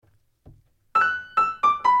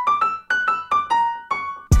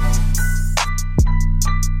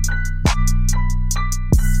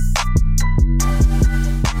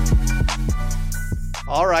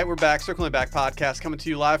right, we're back. Circling Back podcast coming to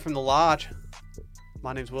you live from the lodge.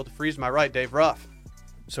 My name's Will DeFries. To my right, Dave Ruff.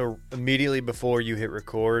 So immediately before you hit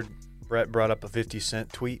record, Brett brought up a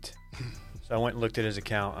 50-cent tweet. So I went and looked at his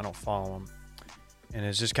account. I don't follow him. And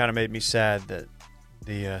it's just kind of made me sad that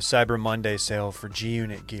the Cyber Monday sale for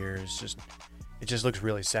G-Unit gear is it just looks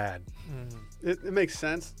really sad. It makes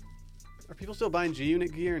sense. Are people still buying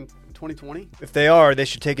G-Unit gear in 2020? If they are, they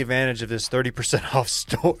should take advantage of this 30%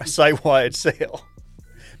 off site-wide sale.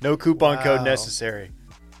 No coupon code necessary.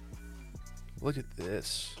 Look at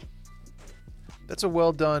this. That's a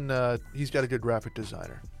well done. He's got a good graphic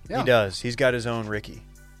designer. Yeah. He does. He's got his own Ricky.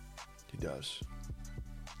 He does.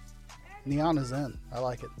 Neon is in. I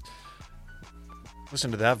like it. Listen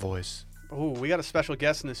to that voice. Oh, we got a special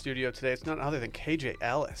guest in the studio today. It's none other than KJ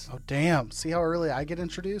Ellis. Oh, damn. See how early I get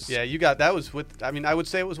introduced? Yeah, you got that. I would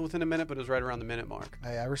say it was within a minute, but it was right around the minute mark.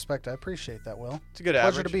 Hey, I appreciate that, Will. It's a good Pleasure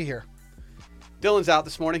average. to be here. Dylan's out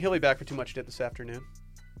this morning. He'll be back for Too Much Did this afternoon.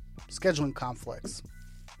 Scheduling conflicts.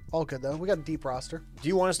 All good, though. We got a deep roster. Do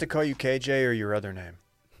you want us to call you KJ or your other name?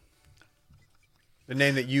 The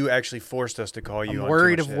name that you actually forced us to call you. I'm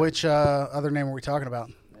worried of which other name are we talking about?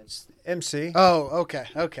 It's MC. Oh, okay.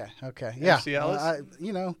 Yeah. MC Ellis?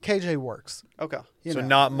 KJ works. Okay.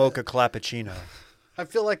 Not Mocha Clappuccino. I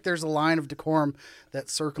feel like there's a line of decorum that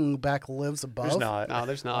Circling Back lives above. There's not. No,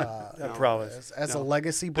 there's not. I promise. As a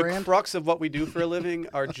legacy brand. The crux of what we do for a living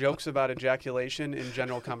are jokes about ejaculation in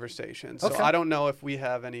general conversation. So Okay. I don't know if we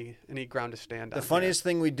have any ground to stand on. The funniest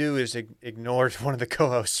thing we do is ignore one of the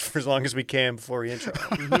co-hosts for as long as we can before we intro.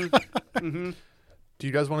 Do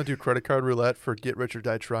you guys want to do credit card roulette for Get Rich or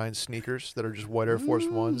Die Trying sneakers that are just white Air Force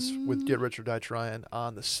Ones with Get Rich or Die Trying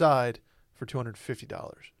on the side for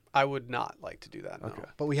 $250? I would not like to do that. No. Okay.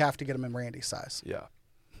 But we have to get them in Randy's size. Yeah.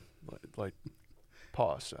 Like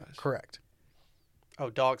paw size. Correct. Oh,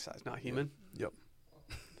 dog size, not human. Yep.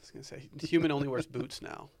 I was gonna say human only wears boots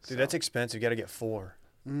now. Dude, that's expensive. You got to get 4.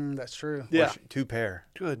 That's true. Yeah. Or 2 pair.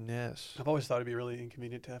 Goodness. I've always thought it'd be really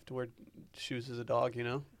inconvenient to have to wear shoes as a dog.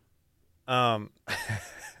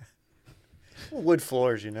 Wood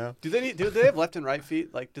floors, Do they have left and right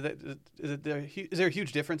feet? Like, is there a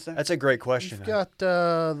huge difference there? That's a great question. You've got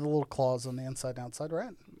the little claws on the inside and outside,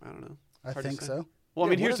 right? I don't know. I Hard to think say. so. Well,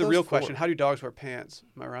 Yeah, here's what the are real those question: for? how do dogs wear pants?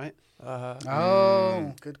 Am I right?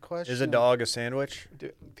 Oh, good question. Is a dog a sandwich?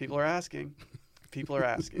 People are asking. People are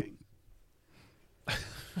asking.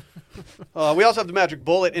 We also have the Magic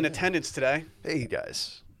Bullet in attendance today. Hey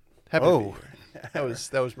guys. Happy to be here.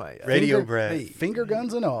 That was my Radio Bread. Hey. Finger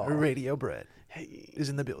guns and all. Radio Bread Hey. is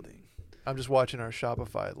in the building. I'm just watching our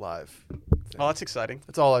Shopify live thing. Oh, that's exciting.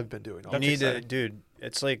 That's all I've been doing. You need to, dude.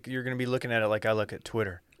 It's like you're going to be looking at it like I look at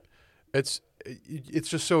Twitter. It's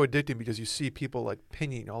just so addicting because you see people like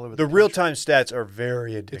pinging all over The country. real-time stats are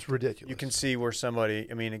very addictive. It's ridiculous. You can see where somebody,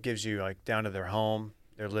 it gives you like down to their home,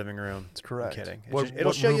 their living room. It's correct. I'm kidding. It'll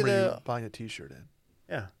It'll show you buying a T-shirt in.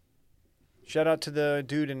 Yeah. Shout out to the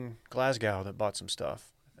dude in Glasgow that bought some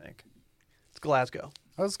stuff, I think. It's Glasgow.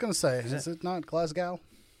 I was going to say, is it not Glasgow?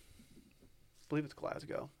 I believe it's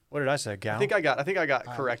Glasgow. What did I say? Gal? I think I got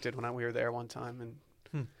corrected when we were there one time,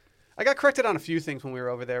 and I got corrected on a few things when we were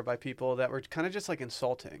over there by people that were kind of just like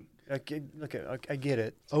insulting. I get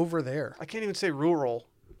it. Over there. I can't even say rural.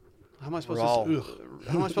 How am I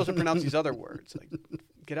supposed to pronounce these other words? Like,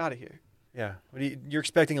 get out of here. Yeah. You're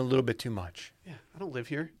expecting a little bit too much. Yeah, I don't live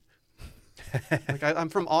here. Like I'm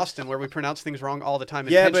from Austin, where we pronounce things wrong all the time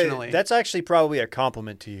Yeah, intentionally. but that's actually probably a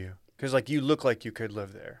compliment to you because like you look like you could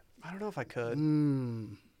live there. I don't know if I could.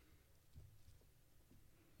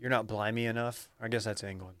 You're not blimey enough. I guess that's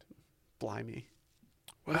England. Blimey.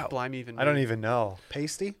 What does blimey even mean? I don't even know.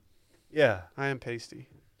 Pasty? Yeah. I am pasty.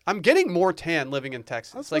 I'm getting more tan living in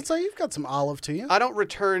Texas. I was going to say, you've got some olive to you. I don't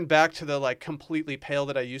return back to the like completely pale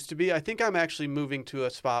that I used to be. I think I'm actually moving to a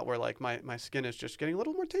spot where like my skin is just getting a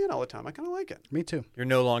little more tan all the time. I kind of like it. Me too. You're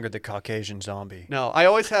no longer the Caucasian zombie. No, I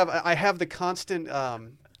have the constant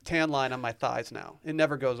tan line on my thighs now. It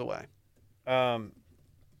never goes away. You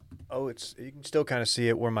can still kind of see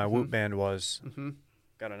it where my Whoop band was. Mm-hmm.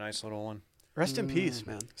 Got a nice little one. Rest in peace,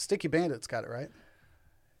 man. Sticky Bandits got it right.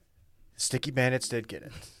 Sticky Bandits did get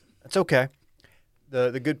it. That's okay.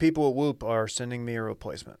 The good people at Whoop are sending me a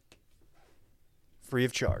replacement, free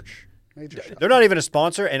of charge. Major shout. They're not even a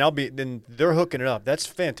sponsor, and they're hooking it up. That's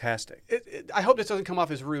fantastic. I hope this doesn't come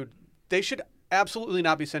off as rude. They should absolutely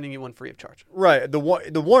not be sending you one free of charge. Right. The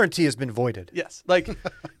warranty has been voided. Yes. Like,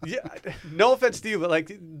 yeah. No offense to you, but like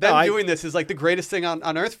them doing this is like the greatest thing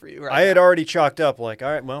on earth for you. Right. I had already chalked up like,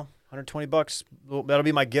 all right, well, $120. That'll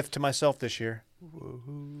be my gift to myself this year.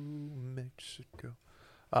 Woohoo, Mexico.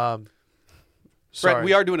 Sorry. Brett,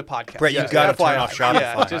 we are doing a podcast. Brett, you've Just got to turn FYI. off Shopify.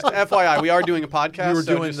 Yeah, just FYI, we are doing a podcast. We were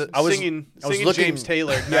so doing just the- I was singing looking- James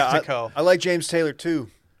Taylor, Yeah, Mexico. I like James Taylor too.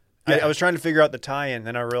 Yeah. I was trying to figure out the tie-in,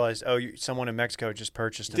 then I realized, someone in Mexico just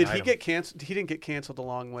purchased an Did he item. get canceled? He didn't get canceled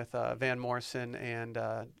along with Van Morrison and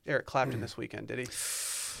Eric Clapton this weekend, did he?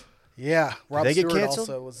 Yeah, Rod they get Stewart canceled?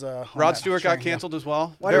 also was. On Rod that Stewart got train, yeah. canceled as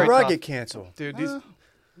well. Why Very did Rod tough. get canceled? Dude, these,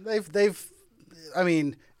 They've. I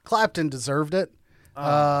mean, Clapton deserved it.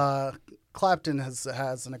 Clapton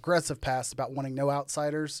has an aggressive past about wanting no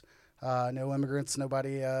outsiders, no immigrants,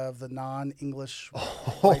 nobody of the non-English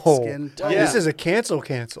white skin. tone. Yeah. This is a cancel.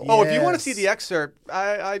 Oh, if you want to see Yes. the excerpt,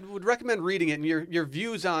 I would recommend reading it, and your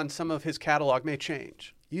views on some of his catalog may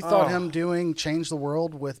change. You thought him doing Change the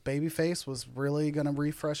World with Babyface was really going to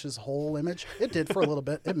refresh his whole image? It did for a little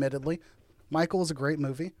bit, admittedly. Michael was a great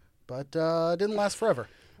movie, but it didn't last forever.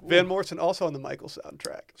 Van Morrison also on the Michael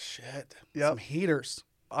soundtrack. Shit. Yep. Some heaters.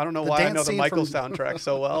 I don't know The why I dance know the scene Michael from- soundtrack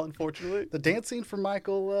so well, unfortunately. The dance scene for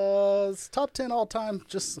Michael is top 10 all time.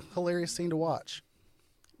 Just hilarious scene to watch.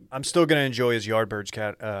 I'm still going to enjoy his Yardbirds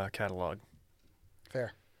catalog.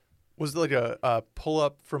 Fair. Was it like a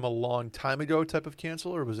pull-up from a long time ago type of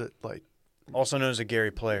cancel, or was it like... Also known as a Gary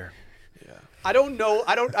Player. Yeah. I don't know.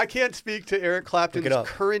 I can't speak to Eric Clapton's up.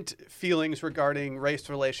 current feelings regarding race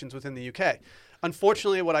relations within the UK.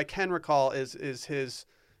 Unfortunately, what I can recall is his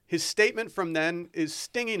statement from then is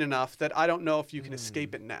stinging enough that I don't know if you can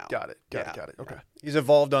escape it now. Got it. Yeah. Got it. Okay. He's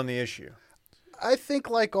evolved on the issue. I think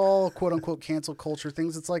like all quote unquote cancel culture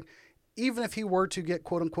things, it's like even if he were to get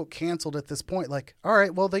quote unquote canceled at this point, like, all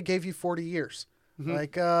right, well, they gave you 40 years.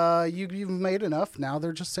 Like you've made enough. Now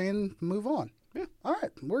they're just saying move on. Yeah. All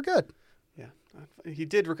right, we're good. Yeah, he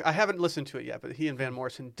did. I haven't listened to it yet, but he and Van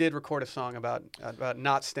Morrison did record a song about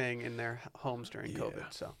not staying in their homes during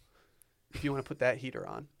COVID. So, if you want to put that heater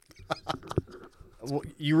on, Well,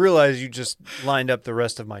 you realize you just lined up the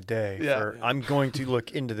rest of my day. Yeah. I'm going to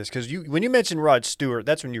look into this because when you mentioned Rod Stewart,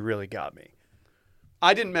 that's when you really got me.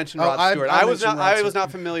 I didn't mention Oh, Rod Stewart. I I was mentioned not. Rod I was Stewart.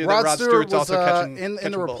 not familiar Rod that Rod Stewart Stewart's was also catching in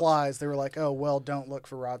catching the bullets. replies. They were like, "Oh well, don't look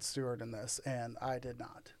for Rod Stewart in this," and I did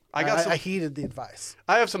not. I heeded the advice.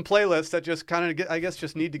 I have some playlists that just kind of, I guess,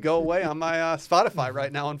 just need to go away on my Spotify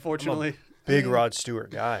right now. Unfortunately, Big Rod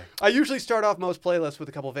Stewart guy. I usually start off most playlists with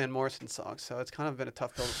a couple Van Morrison songs, so it's kind of been a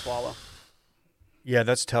tough pill to swallow. Yeah,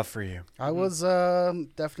 that's tough for you. I was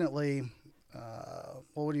definitely,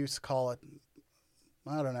 what would you call it?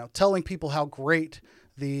 I don't know. Telling people how great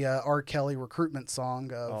the R. Kelly recruitment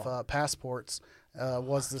song of Passports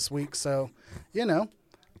was this week. So,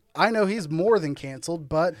 I know he's more than canceled,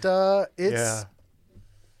 but it's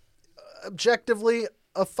objectively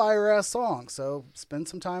a fire-ass song. So spend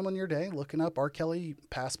some time on your day looking up R. Kelly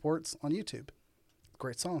Passports on YouTube.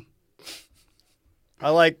 Great song. I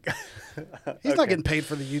like He's not getting paid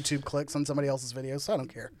for the YouTube clicks on somebody else's videos, so I don't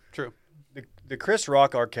care. True. the Chris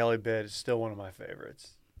Rock R. Kelly bit is still one of my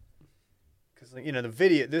favorites. Because the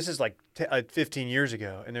video, this is like 15 years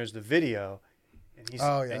ago, and there's the video, and he's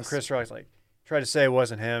Oh, yes. and Chris Rock's like tried to say it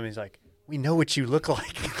wasn't him. He's like, "We know what you look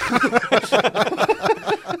like."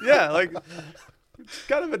 Yeah, like it's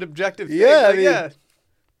kind of an objective thing. Yeah, I Like, mean- yeah.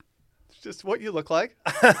 It's just what you look like.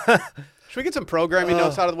 Should we get some programming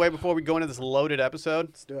notes out of the way before we go into this loaded episode?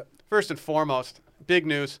 Let's do it. First and foremost, big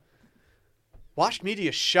news. Washed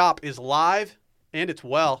Media Shop is live, and it's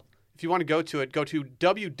well. If you want to go to it, go to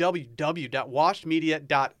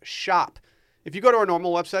www.washedmedia.shop. If you go to our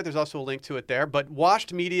normal website, there's also a link to it there. But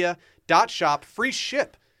washedmedia.shop, free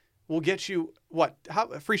ship, will get you what?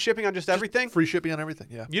 Free shipping on just everything? Free shipping on everything.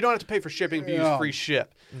 Yeah. You don't have to pay for shipping if you Yeah. use free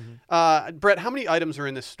ship. Brett, how many items are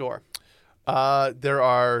in this store? There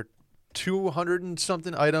are 200 and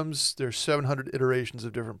something items. There's 700 iterations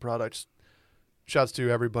of different products. Shouts to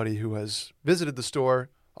everybody who has visited the store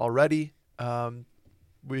already.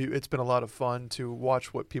 It's been a lot of fun to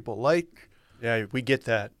watch what people like. Yeah, we get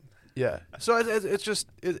that. Yeah. So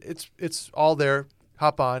it's all there.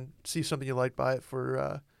 Hop on, see something you like, buy it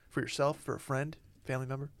for yourself, for a friend, family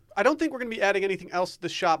member. I don't think we're going to be adding anything else to the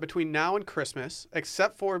shop between now and Christmas,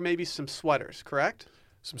 except for maybe some sweaters, correct?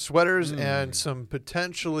 Some sweaters and some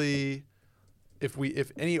potentially, if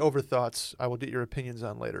any overthoughts, I will get your opinions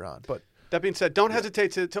on later on. But That being said, don't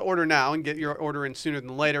hesitate to order now and get your order in sooner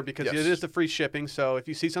than later because Yes. it is the free shipping. So if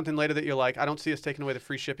you see something later that you like, I don't see us taking away the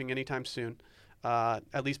free shipping anytime soon,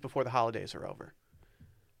 at least before the holidays are over.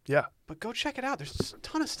 yeah, But go check it out. There's a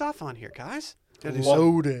ton of stuff on here, guys. it is.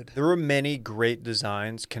 Loaded. There were many great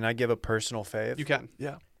designs. Can I give a personal fave? You can.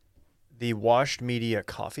 Yeah. The Washed Media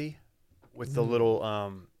coffee with the little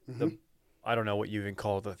the I don't know what you even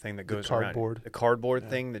call the thing that goes around. cardboard. The cardboard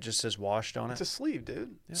thing that just says washed on It's it. a sleeve,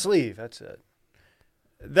 dude. Sleeve, that's it.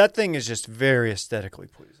 That thing is just very aesthetically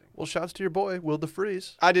pleasing. Well, shouts to your boy, Will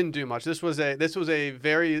DeFreeze. I didn't do much. This was a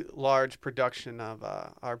very large production of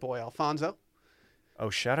our boy Alfonso. Oh,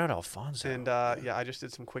 shout out Alfonso. And I just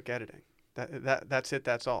did some quick editing. That's it.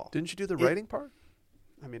 That's all. Didn't you do the writing part?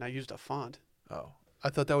 I mean, I used a font. Oh, I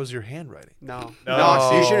thought that was your handwriting. No.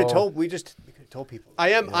 No, you see, should have told. We could have told people. I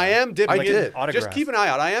am dipping. I did. Just keep an eye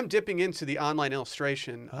out. I am dipping into the online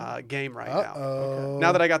illustration game right now. Okay.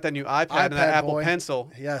 Now that I got that new iPad and that iPad Apple boy.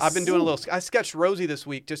 Pencil, Yes. I've been doing a little. I sketched Rosie this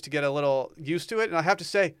week just to get a little used to it, and I have to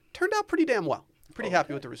say, turned out pretty damn well. Pretty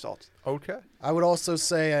happy with the results. Okay. I would also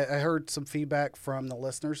say I heard some feedback from the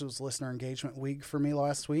listeners. It was listener engagement week for me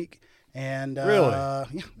last week, and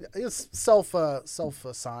Really? it's self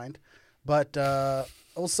assigned, but I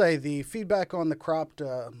will say the feedback on the cropped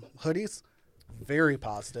hoodies very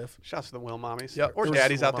positive. Shouts to the Will mommies, Yep, or there was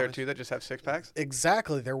daddies some out there mommies. too that just have 6-packs.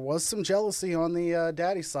 Exactly. There was some jealousy on the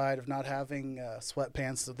daddy side of not having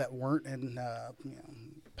sweatpants that weren't in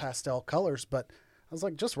pastel colors, but I was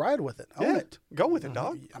like, just ride with it. Own it. Go with it,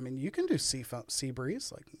 dog. I mean, you can do sea breeze.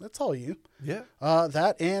 Like, that's all you. Yeah.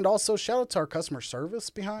 That, and also shout out to our customer service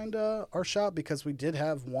behind our shop, because we did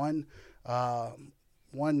have one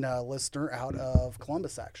listener out of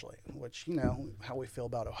Columbus, actually, which, you know how we feel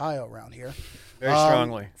about Ohio around here. Very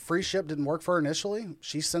strongly. Free ship didn't work for her initially.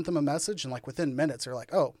 She sent them a message, and like within minutes, they're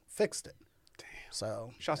like, "Oh, fixed it." Damn.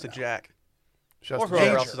 So Shouts to Jack, Shouts or to whoever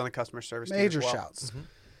Major. else is on the customer service team as major well. shouts.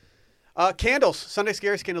 Candles. Sunday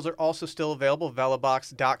Scaries candles are also still available.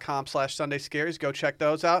 Velobox.com/Sunday Scaries. Go check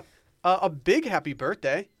those out. A big happy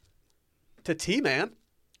birthday to T-Man.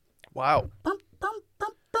 Wow.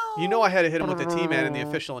 You know I had to hit him with the T-Man in the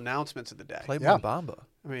official announcements of the day. Play Yeah. Bamba.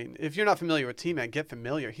 I mean, if you're not familiar with T-Man, get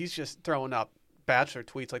familiar. He's just throwing up Bachelor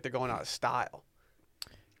tweets like they're going out of style.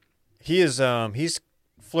 He is. He's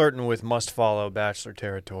flirting with must-follow Bachelor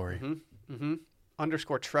territory.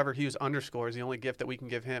 Underscore Trevor Hughes underscore is the only gift that we can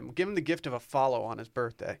give him. Give him the gift of a follow on his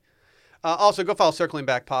birthday. Also, go follow Circling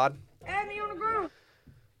Back Pod. Add me on the group.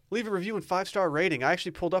 Leave a review and 5-star rating. I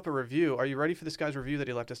actually pulled up a review. Are you ready for this guy's review that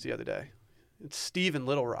he left us the other day? It's Steve in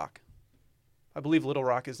Little Rock. I believe Little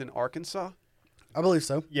Rock is in Arkansas. I believe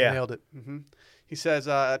so. Yeah. Nailed it. He says,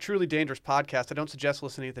 a truly dangerous podcast. I don't suggest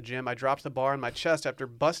listening at the gym. I dropped the bar in my chest after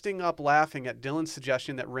busting up laughing at Dylan's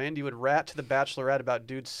suggestion that Randy would rat to the Bachelorette about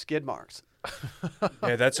dude's skid marks.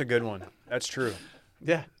 Yeah, that's a good one. That's true.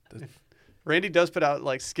 Yeah. Randy does put out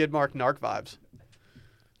like skid mark narc vibes.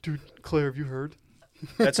 Dude, Claire, have you heard?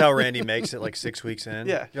 That's how Randy makes it like 6 weeks in.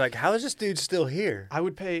 Yeah. You're like, how is this dude still here? I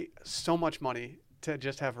would pay so much money to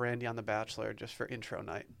just have Randy on The Bachelor just for intro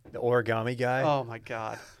night. The origami guy. Oh my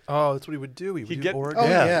God. Oh, that's what he would do. He would He'd do get- origami. Oh,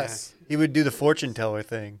 Yeah. yes. He would do the fortune teller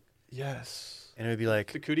thing. Yes. And it would be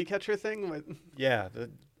like, The cootie catcher thing? yeah.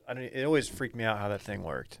 It always freaked me out how that thing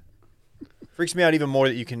worked. Freaks me out even more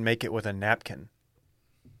that you can make it with a napkin.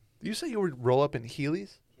 You say you would roll up in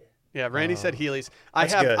Heelys? Yeah, Randy said Heelys. I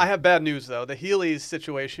That's good. have bad news though. The Heelys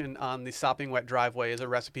situation on the sopping wet driveway is a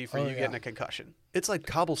recipe for Oh, you yeah. getting a concussion. It's like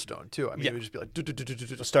cobblestone, too. I mean, Yeah. it would just be like...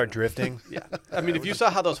 It'll start drifting. Yeah. I mean, if you saw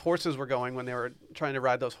how those horses were going when they were trying to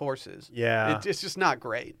ride those horses, Yeah. it's just not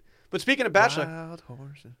great. But speaking of Bachelor, Wild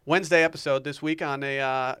horses. Wednesday episode this week on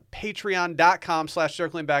a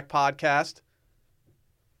patreon.com/Circling Back podcast.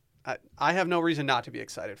 I have no reason not to be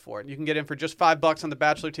excited for it. You can get in for just $5 on the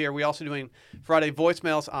Bachelor tier. We also doing Friday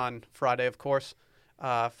voicemails on Friday, of course.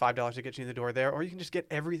 $5 to get you in the door there, or you can just get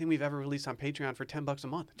everything we've ever released on Patreon for $10 a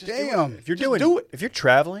month. Just do it. Damn. If you're Just do it. if you're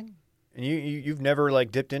traveling and you've never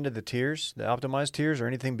like dipped into the tiers, the optimized tiers, or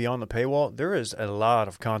anything beyond the paywall, there is a lot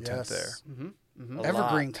of content Yes. there. A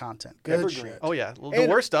Evergreen lot. content. Good Evergreen. shit. Oh, yeah. The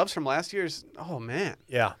And- worst stubs from last year's, oh, man.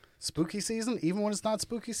 Yeah. Spooky season, even when it's not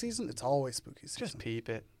spooky season, it's always spooky season. Just peep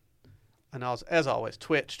it. And as always,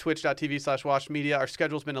 twitch.tv/watchmedia. Our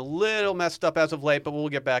schedule's been a little messed up as of late, but we'll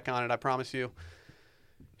get back on it, I promise you.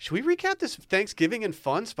 Should we recap this Thanksgiving and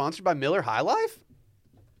Fun sponsored by Miller High Life?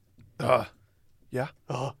 Yeah. Yeah.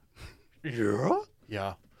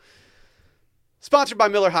 Yeah. Sponsored by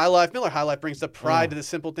Miller High Life. Miller High Life brings the pride to the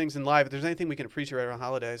simple things in life. If there's anything we can appreciate around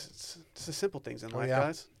holidays, it's the simple things in life, yeah.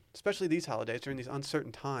 guys. Especially these holidays during these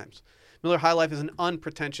uncertain times. Miller High Life is an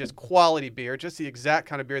unpretentious quality beer, just the exact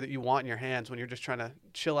kind of beer that you want in your hands when you're just trying to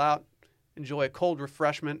chill out, enjoy a cold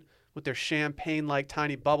refreshment with their champagne-like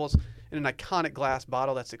tiny bubbles in an iconic glass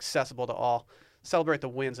bottle that's accessible to all. Celebrate the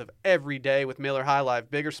wins of every day with Miller High Life.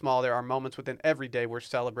 Big or small, there are moments within every day we're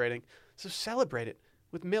celebrating. So celebrate it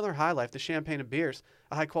with Miller High Life, the champagne of beers,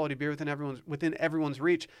 a high-quality beer within everyone's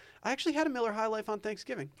reach. I actually had a Miller High Life on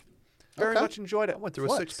Thanksgiving. Very Okay. much enjoyed it. I went through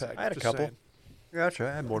Flex. a 6-pack. I had a just couple. saying. Gotcha.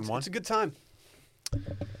 I had more than one. It's a good time.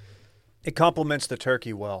 It complements the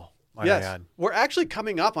turkey well. might I Yes. add. We're actually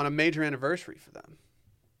coming up on a major anniversary for them.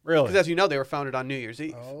 Really? Because as you know, they were founded on New Year's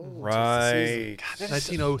Eve. Oh, Right.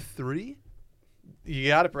 1903. You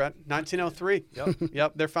got it, Brett. 1903. Yep.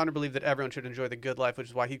 Yep. Their founder believed that everyone should enjoy the good life, which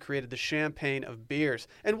is why he created the champagne of beers.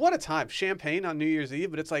 And what a time. Champagne on New Year's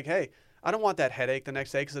Eve, but it's like, hey, I don't want that headache the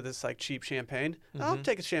next day because of this like cheap champagne. I'll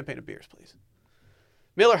take a champagne of beers, please.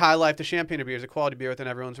 Miller High Life, the champagne of beers, a quality beer within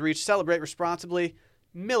everyone's reach. Celebrate responsibly.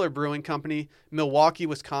 Miller Brewing Company, Milwaukee,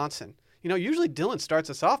 Wisconsin. You know, usually Dylan starts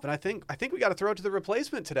us off, but I think we got to throw it to the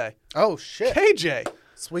replacement today. Oh, shit. KJ.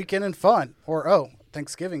 It's weekend and fun. Or,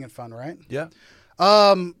 Thanksgiving and fun, right? Yeah.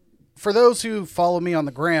 For those who follow me on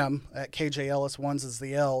the gram at KJ Ellis, ones is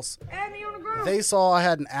the L's, they saw I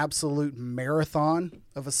had an absolute marathon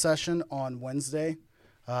of a session on Wednesday.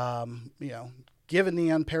 Given the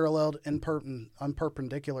unparalleled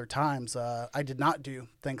unperpendicular times, I did not do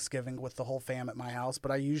Thanksgiving with the whole fam at my house,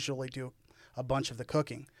 but I usually do a bunch of the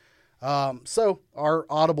cooking. So our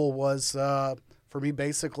audible was for me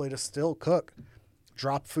basically to still cook.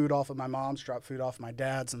 Drop food off at my mom's, drop food off my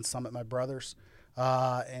dad's, and some at my brother's.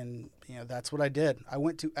 That's what I did. I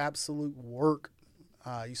went to absolute work.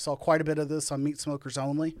 You saw quite a bit of this on Meat Smokers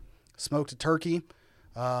Only. Smoked a turkey.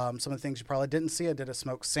 Some of the things you probably didn't see, I did a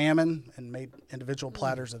smoked salmon and made individual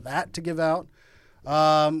platters of that to give out.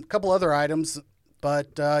 A couple other items,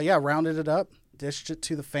 but rounded it up, dished it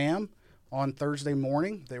to the fam on Thursday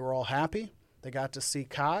morning. They were all happy. They got to see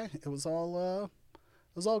Kai. It was all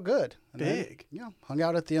good. And Big. Then, hung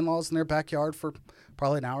out at the in-laws in their backyard for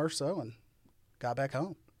probably an hour or so and got back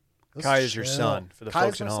home. It was Kai is your chill. son, for the Kai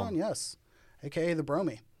folks is at my home. son, yes, a.k.a. the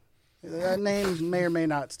Bromy. That name may or may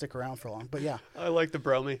not stick around for long, but yeah. I like the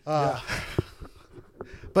bromy.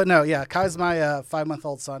 But no, yeah, Kai's my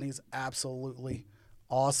 5-month-old son. He's absolutely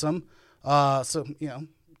awesome.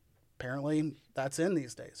 Apparently that's in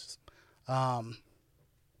these days. Other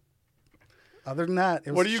than that,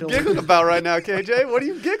 it was What are you chill. giggling about right now, KJ? What are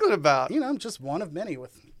you giggling about? I'm just one of many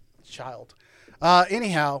with child.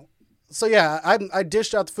 Anyhow, so yeah, I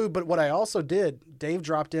dished out the food, but what I also did, Dave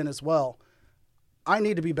dropped in as well. I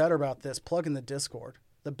need to be better about this. Plug in the Discord.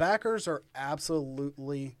 The backers are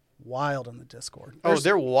absolutely wild in the Discord.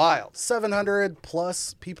 They're wild. 700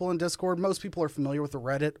 plus people in Discord. Most people are familiar with the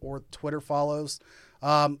Reddit or Twitter follows.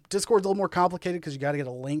 Discord's a little more complicated because you got to get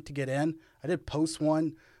a link to get in. I did post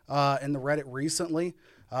one in the Reddit recently,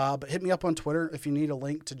 but hit me up on Twitter if you need a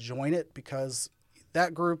link to join it because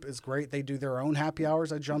that group is great. They do their own happy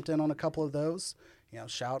hours. I jumped in on a couple of those.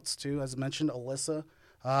 Shouts to, as I mentioned, Alyssa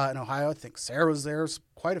in Ohio. I think Sarah was there. There's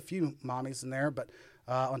quite a few mommies in there, but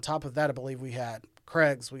on top of that, I believe we had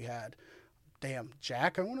Craig's, we had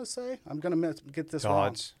Jack, I want to say. I'm going to get this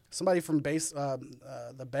wrong. Somebody from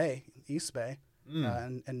the Bay, East Bay,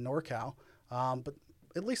 in NorCal. But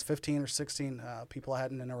at least 15 or 16 people I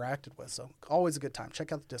hadn't interacted with. So always a good time.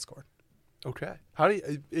 Check out the Discord. Okay.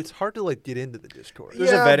 It's hard to get into the Discord.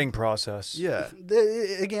 There's a vetting process. Yeah.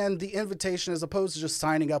 The invitation, as opposed to just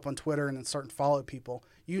signing up on Twitter and then starting to follow people,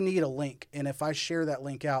 you need a link. And if I share that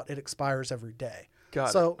link out, it expires every day.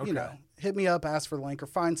 So, hit me up, ask for the link, or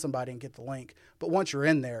find somebody and get the link. But once you're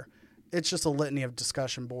in there, it's just a litany of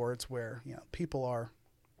discussion boards where, people are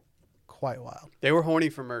quite wild. They were horny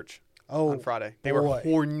for merch on Friday. They were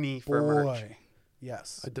horny for merch.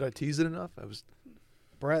 Yes. Did I tease it enough?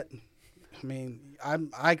 Brett,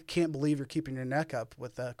 I can't believe you're keeping your neck up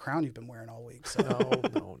with the crown you've been wearing all week. So. No.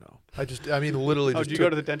 Literally just did you go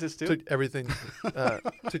to the dentist too? took everything.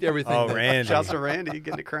 Took everything. Oh, Randy. Shouts to Randy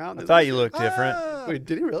getting a crown. I thought you looked different. Wait,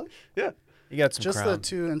 did he really? Yeah. You got some just crown. the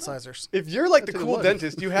 2 incisors. If you're like the That's cool what it was.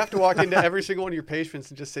 dentist, you have to walk into every single one of your patients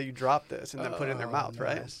and just say you dropped this and then put it in their mouth,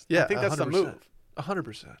 right? nice. Yeah, I think that's the 100%. move.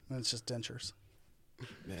 100%. And it's just dentures.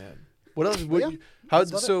 Man. What else? Yeah,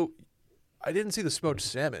 I didn't see the smoked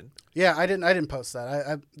salmon. Yeah, I didn't post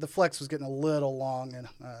that. The flex was getting a little long and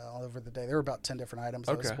all over the day. There were about 10 different items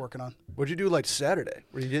I was working on. What'd you do Saturday?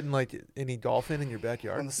 Where you didn't any dolphin in your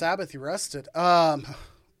backyard? On the Sabbath, you rested.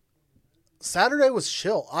 Saturday was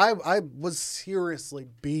chill. I was seriously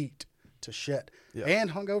beat to shit and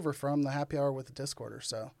hungover from the happy hour with the Discorder.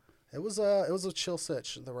 So it was a chill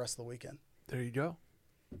sitch the rest of the weekend. There you go.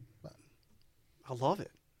 I love it.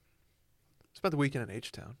 Spent the weekend in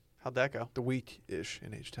H-Town. How'd that go? The week-ish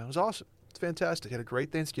in H-Town. It was awesome. It's fantastic. Had a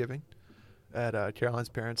great Thanksgiving at Caroline's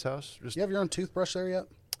parents' house. You have your own toothbrush there yet?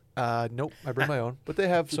 Nope. I bring my own. But they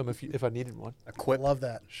have some if I needed one. I love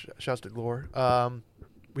that. Shouts to Glore.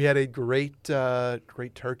 We had a great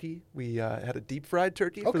turkey. We had a deep-fried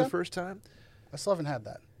turkey for the first time. I still haven't had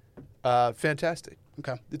that. Fantastic.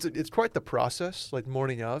 Okay. It's quite the process,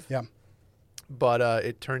 morning of. Yeah. But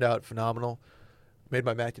it turned out phenomenal. Made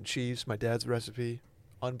my mac and cheese, my dad's recipe.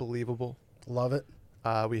 unbelievable. Love it.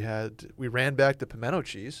 We ran back the pimento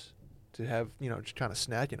cheese to have, just kind of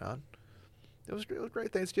snacking on. It was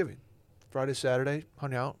great Thanksgiving. Friday, Saturday,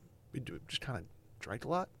 hung out. Just kind of drank a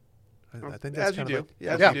lot. I think that's As you kind do. of like,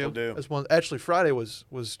 As you People do. As one. Actually, Friday was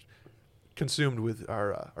consumed with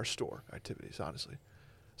our store activities, honestly.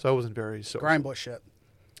 So I wasn't very social. Grindbush shit.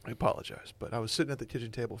 I apologize, but I was sitting at the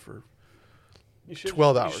kitchen table for You should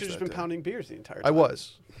 12 You hours should have that been day. pounding beers the entire time. I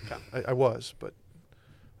was. Okay. I was, but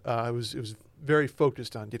it was very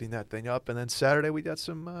focused on getting that thing up. And then Saturday we got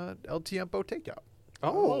some El Tiempo takeout.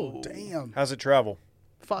 Oh, Damn. How's it travel?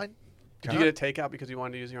 Fine. Did you get a takeout because you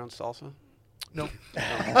wanted to use your own salsa? No.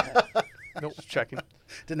 Nope. Just checking.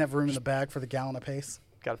 Didn't have room in the bag for the gallon of pace.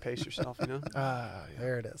 Got to pace yourself, you know? Yeah.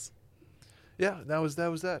 There it is. Yeah, that was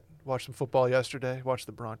that. Watched some football yesterday. Watched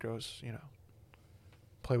the Broncos,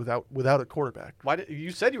 play without a quarterback. Why did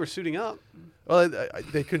you said you were suiting up? Well,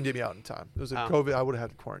 they couldn't get me out in time. It was a Oh. COVID. I would have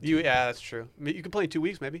had to quarantine. Yeah, that's true. I mean, you could play in 2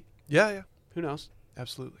 weeks, maybe. Yeah, Who knows?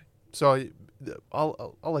 absolutely. So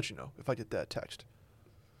I'll let you know if I get that text.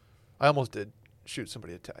 I almost did shoot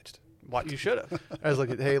somebody a text. What you should have. I was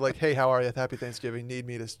like, hey, how are you? Happy Thanksgiving. Need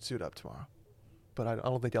me to suit up tomorrow. But I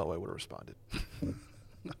don't think Elway would have responded.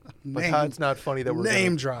 But it's not funny that we're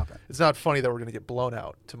name dropping. It's not funny that we're gonna get blown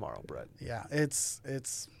out tomorrow, Brett. Yeah, it's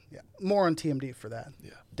more on TMD for that.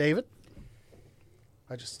 Yeah. David,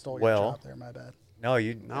 I just stole your Well- job there. My bad. No,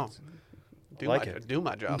 you No. Do like my it. do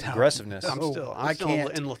my job. No. aggressiveness. I'm Oh, still I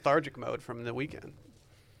can't. in lethargic mode from the weekend.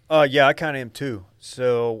 Yeah, I kind of am too.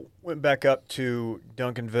 So went back up to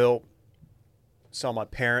Duncanville, saw my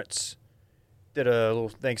parents, did a little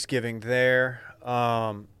Thanksgiving there.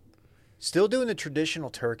 Still doing the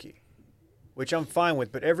traditional turkey, which I'm fine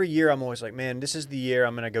with. But every year I'm always like, man, this is the year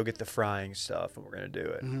I'm gonna go get the frying stuff and we're gonna do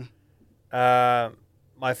it. Mhm.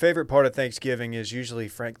 My favorite part of Thanksgiving is usually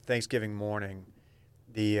Thanksgiving morning,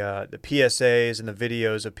 the PSAs and the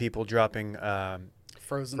videos of people dropping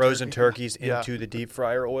Frozen frozen turkey. turkeys Yeah. into the deep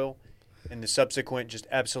fryer oil and the subsequent just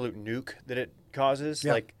absolute nuke that it causes.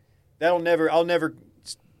 Yeah. Like I'll never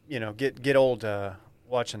get old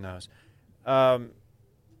watching those.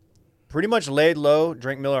 Pretty much laid low,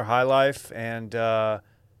 drink Miller High Life and a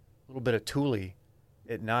little bit of Thule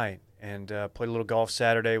at night, and played a little golf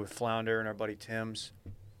Saturday with Flounder and our buddy Tim's.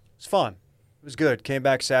 It was fun. It was good. Came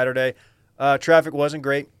back Saturday. Traffic wasn't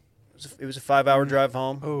great. It was a 5-hour drive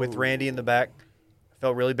home with Oh. Randy in the back. I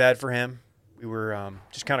felt really bad for him. We were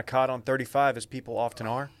just kind of caught on 35, as people often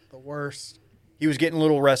are. The worst. He was getting a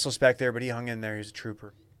little restless back there, but he hung in there. He's a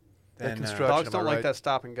trooper. That And, construction- Dogs am I don't like right? that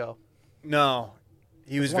stop and go. no,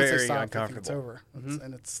 he was Once they very stop, they think it's uncomfortable. over,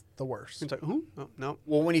 and it's the worst. It's like, who? Oh, no.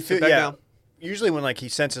 Well, when he Sit feels, back yeah, down. usually when like he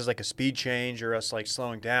senses like a speed change or us like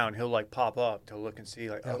slowing down, he'll like pop up to look and see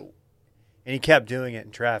like, Yeah. oh. And he kept doing it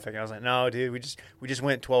in traffic. I was like, no, dude, we just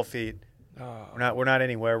went 12 feet. Oh. We're not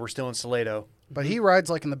anywhere. We're still in Salado. But he rides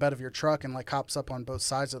like in the bed of your truck and like hops up on both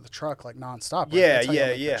sides of the truck like nonstop. Right? Yeah, That's how you yeah,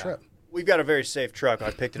 make the yeah. trip. We've got a very safe truck. I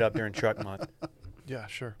picked it up during truck month. Yeah,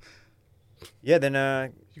 sure. Yeah, then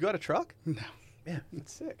You got a truck? No. yeah,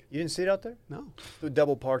 That's sick. you didn't see it out there? No. The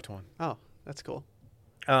double parked one. Oh, that's cool.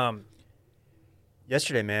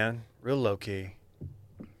 Yesterday, man, real low key.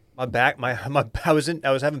 My back, I was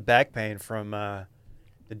having back pain from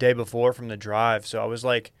the day before from the drive. So I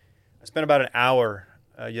spent about an hour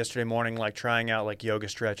yesterday morning, like trying out like yoga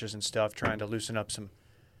stretches and stuff, trying to loosen up some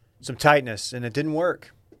tightness, and it didn't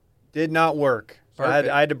work. Did not work. So Perfect.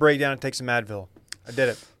 I had to break down and take some Advil. I did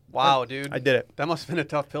it. Wow, dude. I did it. That must have been a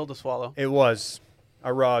tough pill to swallow. It was. I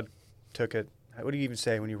raw took it. What do you even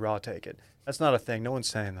say when you raw take it? That's not a thing. No one's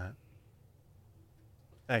saying that.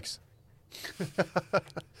 Thanks.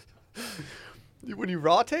 When you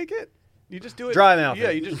raw take it, you just do it. Dry mouth Yeah,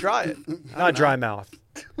 it. you just dry it. Not dry mouth.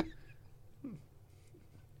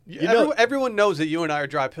 You know- everyone knows that you and I are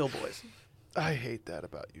dry pill boys. I hate that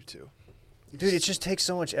about you two. Dude, it just takes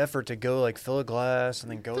so much effort to go like fill a glass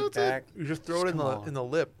and then go That's back. it. You just throw it Just in come the on. in the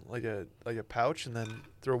lip like a pouch, and then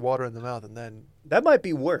throw water in the mouth, and then That might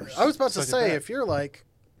be worse. I was about to Suck it say, back. if you're like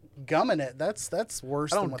gumming it, that's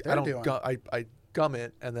worse than what they're doing. I gum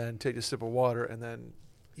it and then take a sip of water and then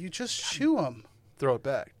You just chew them. throw it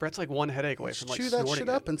back. Brett's like one headache away from like Chew that snorting shit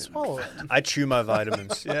up it. and swallow it. I chew my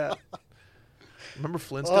vitamins. Yeah. Remember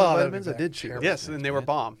Flintstone Oh, that'd be vitamins? I bad. did chew. Terrible. Yes, and they were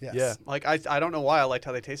bomb. Yes. Yeah. Like I don't know why I liked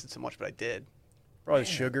how they tasted so much, but I did. Probably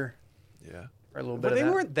sugar. Yeah. Or a little bit But of they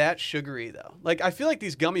that. weren't that sugary though. Like I feel like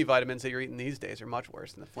these gummy vitamins that you're eating these days are much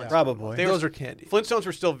worse than the Flintstones. Probably. They Those were, are candy. Flintstones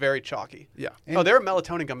were still very chalky. Yeah. And- Oh, there are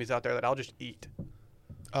melatonin gummies out there that I'll just eat.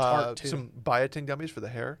 Tart, too. Some biotin gummies for the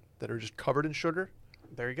hair that are just covered in sugar.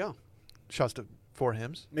 There you go. Shouts to 4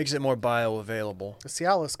 Hymns. Makes it more bioavailable. The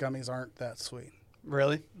Cialis gummies aren't that sweet.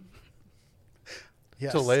 Really?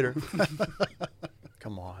 Yes. Till later.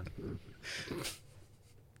 Come on.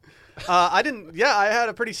 I didn't. Yeah, I had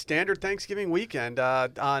a pretty standard Thanksgiving weekend.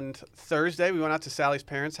 On Thursday, we went out to Sally's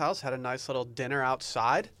parents' house, had a nice little dinner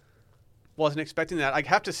outside. Wasn't expecting that. I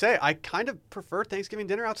have to say, I kind of prefer Thanksgiving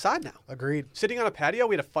dinner outside now. Agreed. Sitting on a patio,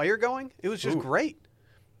 we had a fire going. It was just great.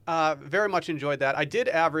 Very much enjoyed that. I did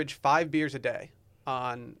average 5 beers a day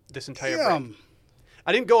on this entire break.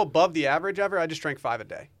 I didn't go above the average ever. I just drank 5 a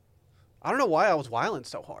day. I don't know why I was whiling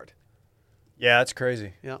so hard. Yeah, that's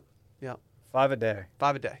crazy. Yeah. 5 a day.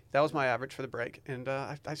 5 a day. That was my average for the break. And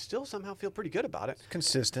I still somehow feel pretty good about it.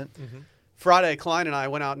 Consistent. Friday, Klein and I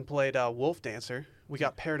went out and played Wolf Dancer. We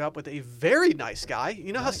got paired up with a very nice guy.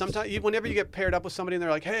 You know how sometimes, whenever you get paired up with somebody and they're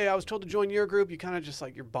like, hey, I was told to join your group, you kind of just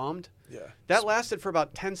like, you're bummed. Yeah. That lasted for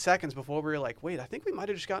about 10 seconds before we were like, wait, I think we might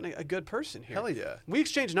have just gotten a good person here. Hell yeah. We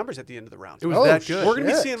exchanged numbers at the end of the round. It was that good. We're going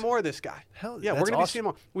to be seeing more of this guy. Hell yeah, we're that's going to be awesome. seeing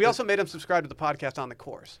more. We also made him subscribe to the podcast on the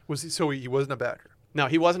course. Was he? So he wasn't a backer. No,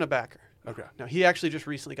 he wasn't a backer. Okay. No, he actually just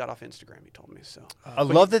recently got off Instagram, he told me. So. I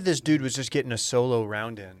love that this dude was just getting a solo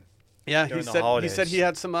round in. Yeah, during he the said holidays. he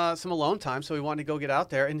had some alone time, so he wanted to go get out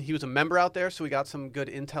there, and he was a member out there, so we got some good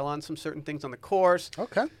intel on some certain things on the course.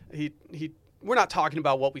 Okay. We're not talking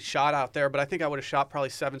about what we shot out there, but I think I would have shot probably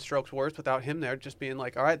 7 strokes worse without him there, just being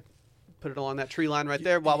like, all right, put it along that tree line right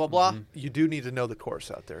there, blah blah blah. You do need to know the course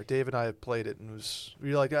out there. Dave and I have played it, and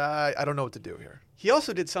you're like, I don't know what to do here. He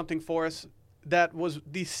also did something for us that was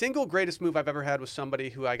the single greatest move I've ever had with somebody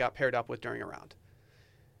who I got paired up with during a round.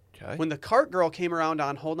 Okay. When the cart girl came around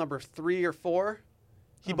on hole number 3 or 4,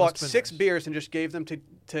 he bought 6 beers and just gave them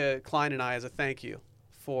to Klein and I as a thank you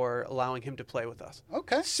for allowing him to play with us.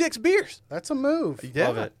 Okay. 6 beers. That's a move. Yeah.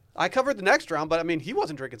 Love it. I covered the next round, but I mean, he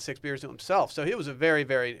wasn't drinking 6 beers to himself, so it was a very,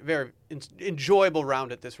 very, very enjoyable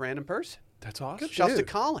round at this random person. That's awesome. Shouts to Dude.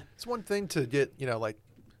 Colin. It's one thing to get, like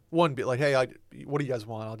one beer, like, hey, what do you guys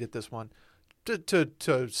want? I'll get this one.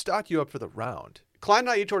 To stock you up for the round. Klein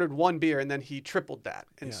and I each ordered 1 beer, and then he tripled that,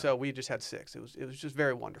 and Yeah. so we just had 6. It was just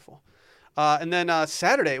very wonderful. And then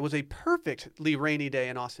Saturday was a perfectly rainy day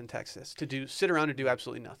in Austin, Texas, to sit around and do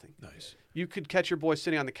absolutely nothing. Nice. You could catch your boy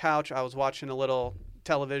sitting on the couch. I was watching a little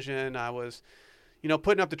television. I was,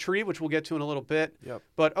 putting up the tree, which we'll get to in a little bit. Yep.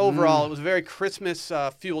 But overall, it was a very Christmas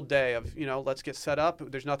fueled day of, let's get set up.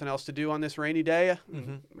 There's nothing else to do on this rainy day.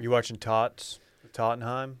 Were you watching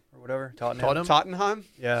Tottenham or whatever? Tottenham? Tottenham?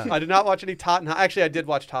 Yeah. I did not watch any Tottenham. Actually, I did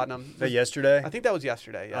watch Tottenham. Was that yesterday? I think that was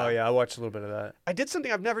yesterday. Yeah. Oh, yeah. I watched a little bit of that. I did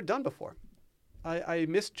something I've never done before. I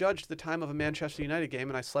misjudged the time of a Manchester United game,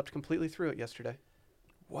 and I slept completely through it yesterday.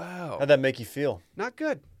 Wow. How'd that make you feel? Not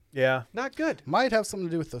good. Yeah. Not good. Might have something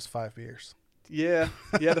to do with those 5 beers. Yeah.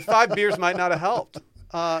 Yeah, the 5 beers might not have helped.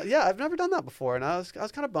 Yeah, I've never done that before, and I was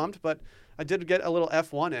kind of bummed, but I did get a little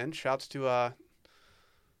F1 in. Shouts to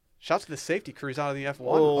the safety crews out of the F1.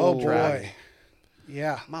 Oh, track. boy.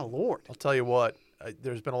 Yeah. My Lord. I'll tell you what.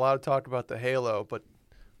 There's been a lot of talk about the halo, but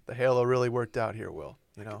the halo really worked out here, Will.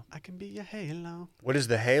 I can be your halo. What is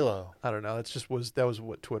the halo? I don't know. That was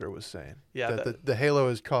what Twitter was saying. Yeah, That the halo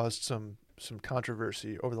has caused some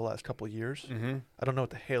controversy over the last couple of years. Mm-hmm. I don't know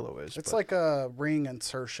what the halo is. It's but- like a ring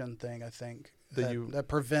insertion thing, I think, That that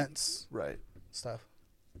prevents right. stuff.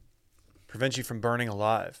 Prevents you from burning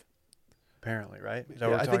alive, apparently, right? Is that what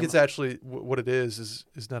we're I think talking it's about? actually what it is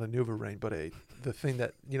not a NuvaRing, but the thing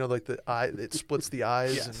that like the eye, it splits the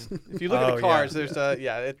eyes. Yes. And If you look at Oh, the cars, yeah.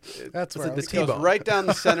 there's That's where like I the was it goes T-bone. right down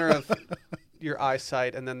the center of your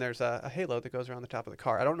eyesight, and then there's a halo that goes around the top of the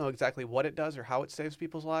car. I don't know exactly what it does or how it saves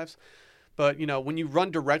people's lives, but when you run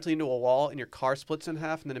directly into a wall and your car splits in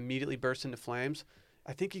half and then immediately bursts into flames,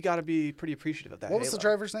 I think you got to be pretty appreciative of that. What was the halo.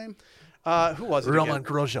 driver's name? Who was it? Roman again?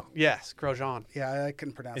 Grosjean. Yes, Grosjean. Yeah, I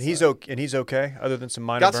couldn't pronounce And he's that. okay. And he's okay, other than some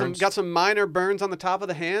minor Got burns. some minor burns on the top of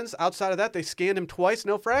the hands. Outside of that, they scanned him twice,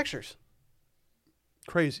 no fractures.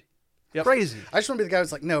 Crazy. Yep. Crazy. I just want to be the guy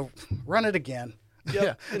who's like, no, run it again.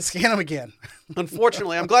 Yep. And scan him again.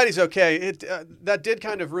 Unfortunately, I'm glad he's okay. That did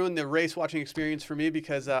kind of ruin the race watching experience for me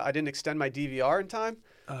because I didn't extend my DVR in time,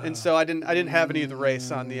 and so I didn't have any of the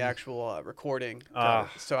race on the actual recording.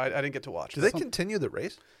 So I didn't get to watch. Do they continue the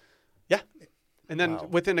race? Yeah. And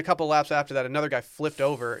then within a couple laps after that, another guy flipped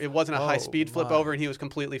over. It wasn't a high speed flip my. over, and he was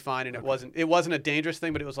completely fine. And it wasn't a dangerous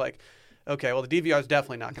thing, but it was like, okay, well the DVR is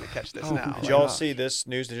definitely not going to catch this now. Did y'all see this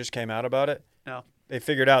news that just came out about it? No. They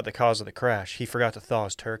figured out the cause of the crash. He forgot to thaw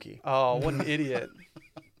his turkey. Oh, what an idiot!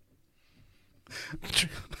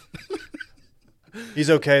 He's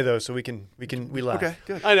okay though, so we laugh. Okay,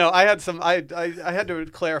 good. I know. I had to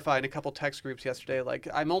clarify in a couple text groups yesterday. Like,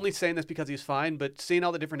 I'm only saying this because he's fine, but seeing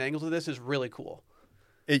all the different angles of this is really cool.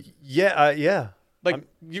 Yeah. Like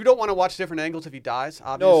you don't want to watch different angles if he dies,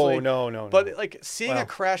 obviously. No. But like seeing Wow. a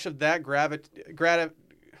crash of that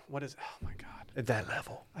what is? Oh my god, At that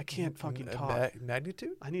level. I can't fucking talk.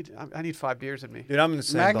 Magnitude? I need 5 beers in me. Dude, I'm in the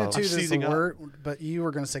same Magnitude boat. is the seizing up. word, but you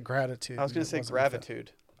were going to say gratitude. I was going to It say wasn't gonna fit.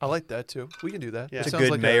 gratitude. I like that too. We can do that. Yeah. It It's a sounds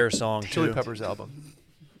good like Mayer song, Chili too. Peppers album.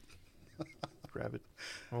 Grab it.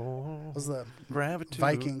 Oh, Was the gravity.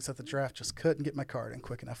 Vikings at the draft just couldn't get my card in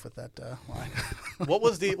quick enough with that line. What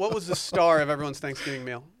was the star of everyone's Thanksgiving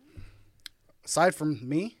meal? Aside from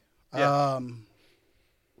me, Yeah.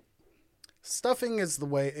 stuffing is the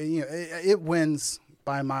way. It wins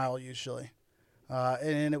by a mile usually,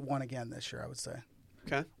 and it won again this year. I would say.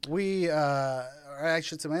 Okay. I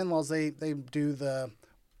should say, my in-laws they do the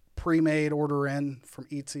pre-made order in from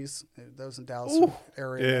Eatsy's. Those in Dallas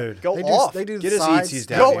area. Dude. Go they off. They do Get the us sides. Eatsy's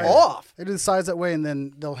that down Go here. way. off. They do the sides that way, and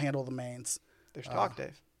then they'll handle the mains. There's talk,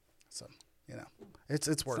 Dave. So it's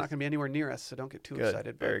It's worth not it. going to be anywhere near us, so don't get too Good.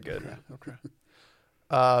 excited. but- Very good. Yeah.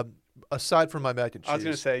 Okay. Aside from my mac and cheese, I was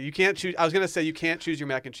going to say you can't choose. I was going to say you can't choose your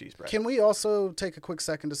mac and cheese, Brett. Can we also take a quick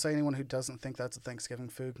second to say anyone who doesn't think that's a Thanksgiving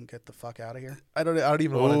food can get the fuck out of here? I don't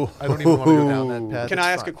even want to. I don't even want to go down that path. Can It's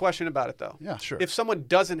I ask fine. a question about it though? Yeah, Sure. If someone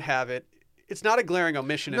doesn't have it, it's not a glaring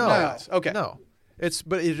omission in No. my eyes. Okay. No,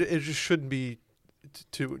 but it just shouldn't be.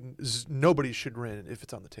 Nobody should win if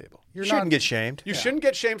it's on the table. You're Shouldn't not. get shamed. You shouldn't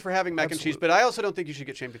get shamed for having mac and cheese, Absolutely. but I also don't think you should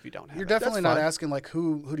get shamed if you don't have You're it. definitely That's not fine. asking like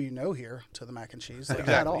who do you know here to the mac and cheese like, at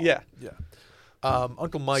Exactly. all. Yeah. Yeah.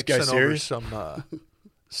 Uncle Mike This guy sent over serious?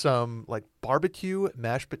 some like barbecue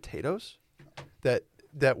mashed potatoes that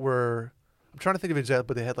were. I'm trying to think of exactly,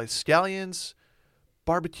 but they had like scallions,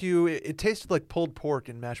 barbecue. It tasted like pulled pork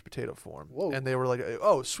in mashed potato form. Whoa. And they were like,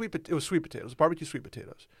 oh, it was sweet potatoes, barbecue sweet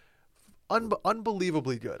potatoes.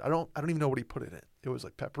 Unbelievably good. I don't even know what he put in it. It was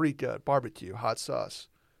like paprika, barbecue, hot sauce,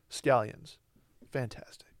 scallions.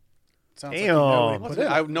 Fantastic. Sounds like you know what he Damn. put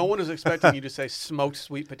in it. No one was expecting you to say smoked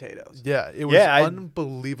sweet potatoes. Yeah, it was Yeah,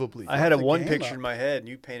 unbelievably good. I had the one game picture up. in my head, and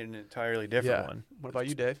you painted an entirely different Yeah. one. What about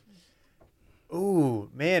you, Dave? Ooh,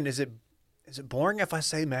 man, is it boring if I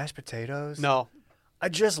say mashed potatoes? No. I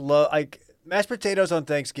just love mashed potatoes on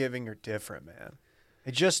Thanksgiving are different, man.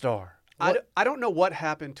 They just are. I don't know what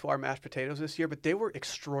happened to our mashed potatoes this year, but they were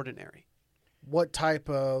extraordinary. What type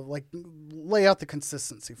of lay out the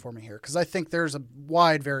consistency for me here because I think there's a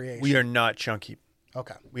wide variation. We are not chunky.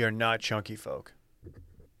 Okay. We are not chunky folk.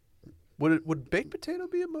 Would baked potato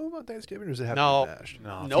be a move on Thanksgiving, or does it have No. to be mashed?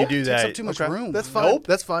 No, Nope. if you do Takes that. up too much Okay. room. That's fine. Nope.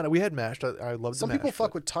 That's fine. We had mashed. I love Some the people mashed, fuck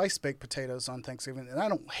but- with Thai baked potatoes on Thanksgiving, and I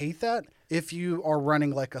don't hate that if you are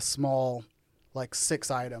running like a small,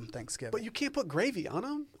 6-item Thanksgiving. But you can't put gravy on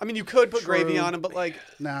them. I mean, you could put gravy True. on them, but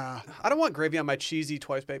Nah, I don't want gravy on my cheesy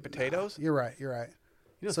twice baked potatoes. you're right.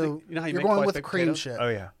 You know, So you know how you you're make going twice with baked cream potatoes? shit. Oh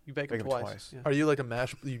yeah, You bake Bake them 'em twice. twice. Yeah. Are you like a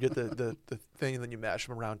mash? You get the thing and then you mash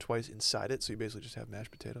them around twice inside it, so you basically just have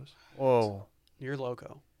mashed potatoes. Whoa. You're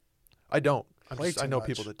loco. I don't. Way I too know much.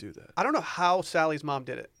 people that do that. I don't know how Sally's mom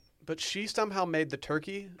did it, but she somehow made the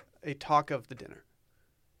turkey a talk of the dinner.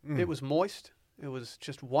 It was moist. It was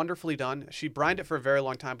just wonderfully done. She brined it for a very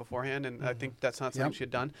long time beforehand, and I think that's not something Yep. she had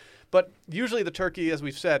done. But usually the turkey, as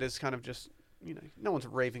we've said, is kind of just, no one's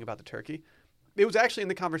raving about the turkey. It was actually in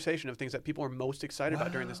the conversation of things that people were most excited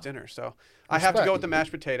about during this dinner. So I have to Respect. go with the mashed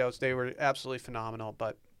potatoes. They were absolutely phenomenal,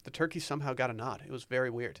 but the turkey somehow got a nod. It was very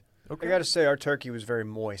weired. I got to say, our turkey was very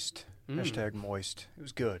moist. Hashtag moist. It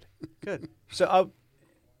was good. Good. So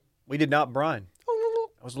we did not brine.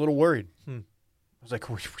 I was a little worried. I was like,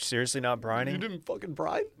 "Are we seriously not brining?" You didn't fucking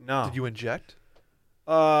brine? No. Did you inject?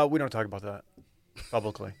 We don't talk about that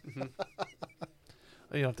publicly. You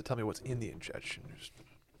don't have to tell me what's in the injection. Just...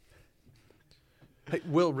 Hey,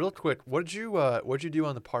 Will, real quick, what'd you do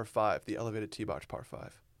on the par 5, the elevated tee box par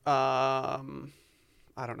 5?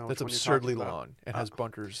 I don't know. That's which one you're absurdly talking about. long and has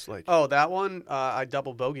bunkers like. Oh, that one. I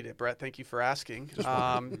double bogeyed it, Brett. Thank you for asking.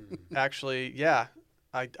 Actually, yeah,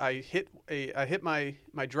 I hit my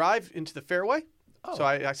drive into the fairway, so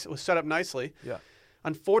I was set up nicely. Yeah.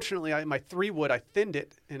 Unfortunately, my 3-wood, I thinned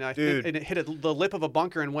it, and and it hit the lip of a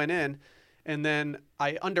bunker and went in. And then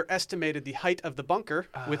I underestimated the height of the bunker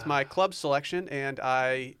with my club selection, and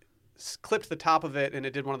I clipped the top of it, and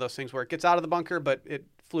it did one of those things where it gets out of the bunker, but it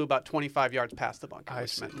flew about 25 yards past the bunker,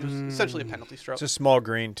 which meant it was essentially a penalty stroke. It's a small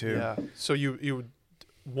green too. Yeah. So you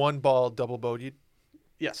one ball double bogeyed.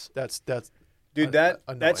 Yes, That's Dude, annoying.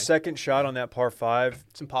 that second shot on that par 5,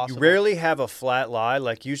 it's impossible. you rarely have a flat lie.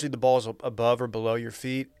 Like usually the ball's above or below your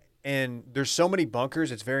feet, and there's so many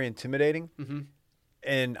bunkers. It's very intimidating. Mm-hmm.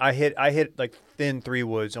 And I hit like thin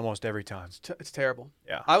 3-woods almost every time. It's terrible.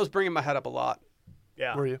 Yeah. I was bringing my head up a lot.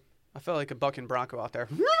 Yeah. Were you? I felt like a bucking bronco out there.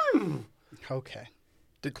 Okay.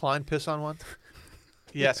 Did Klein piss on one?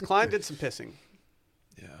 Yes, Klein did some pissing.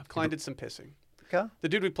 Yeah. Klein did some pissing. Okay. The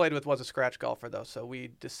dude we played with was a scratch golfer, though, so we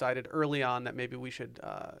decided early on that maybe we should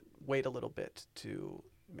wait a little bit to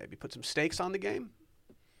maybe put some stakes on the game.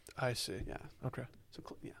 I see. Yeah. Okay. So,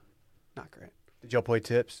 yeah, not great. Did y'all play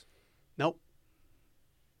tips? Nope.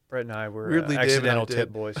 Brett and I were Weirdly, Dave and I accidental did.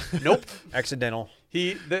 tip boys. Nope. Accidental.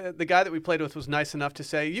 The guy that we played with was nice enough to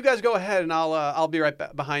say, "You guys go ahead, and I'll be right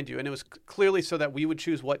behind you." And it was clearly so that we would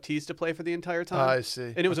choose what tees to play for the entire time. I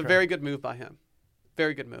see. And it was a very good move by him.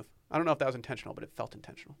 Very good move. I don't know if that was intentional, but it felt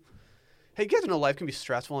intentional. Hey, you guys know life can be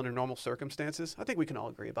stressful under normal circumstances. I think we can all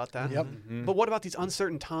agree about that. Yep. Mm-hmm. But what about these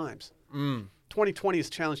uncertain times? 2020 has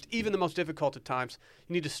challenged even the most difficult of times.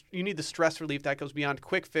 You need the stress relief that goes beyond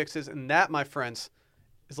quick fixes, and that, my friends,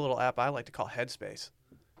 is a little app I like to call Headspace.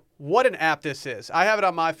 What an app this is. I have it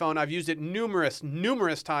on my phone. I've used it numerous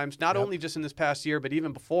times, not only just in this past year, but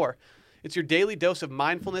even before. It's your daily dose of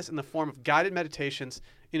mindfulness in the form of guided meditations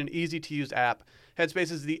in an easy-to-use app.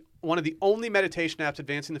 Headspace is one of the only meditation apps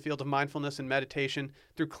advancing the field of mindfulness and meditation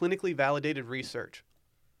through clinically validated research.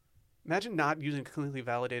 Imagine not using clinically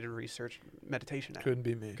validated research meditation app. Couldn't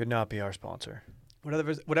be me. Could not be our sponsor.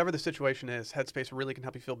 Whatever the situation is, Headspace really can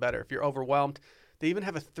help you feel better. If you're overwhelmed, they even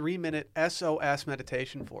have a 3-minute SOS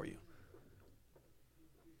meditation for you.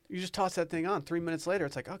 You just toss that thing on. 3 minutes later,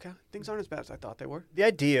 it's like, okay, things aren't as bad as I thought they were. The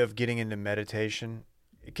idea of getting into meditation,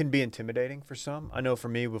 it can be intimidating for some. I know for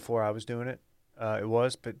me before I was doing it, it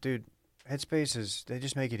was. But, dude, Headspace they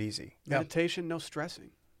just make it easy. Meditation, no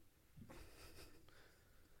stressing.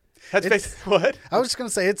 Headspace, what? I was just going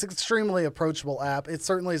to say it's an extremely approachable app. It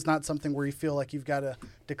certainly is not something where you feel like you've got to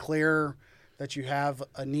declare that you have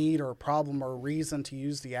a need or a problem or a reason to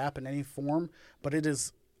use the app in any form, but it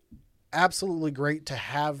is absolutely great to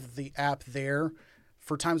have the app there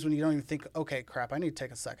for times when you don't even think, okay, crap, I need to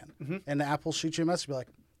take a second. Mm-hmm. And the app will shoot you a message, be like,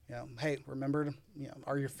 hey, remember to,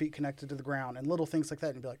 are your feet connected to the ground, and little things like that.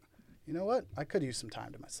 And you'd be like, you know what? I could use some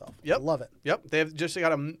time to myself. Yep. I love it. Yep. They've just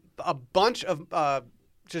got a bunch of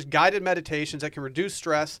just guided meditations that can reduce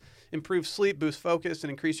stress, improve sleep, boost focus,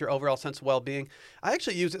 and increase your overall sense of well-being. I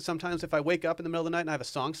actually use it sometimes if I wake up in the middle of the night and I have a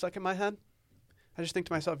song stuck in my head. I just think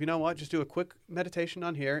to myself, you know what? Just do a quick meditation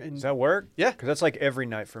on here. And Does that work? Yeah. Because that's like every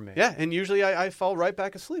night for me. Yeah, and usually I fall right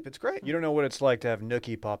back asleep. It's great. You don't know what it's like to have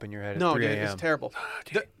Nookie pop in your head at No, 3 dude, a.m. it's terrible.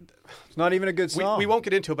 It's not even a good song. We won't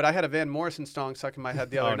get into it, but I had a Van Morrison song stuck in my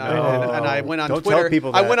head the other night, no. and I went on Don't Twitter. tell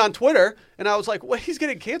people I that. went on Twitter, and I was like, "What? He's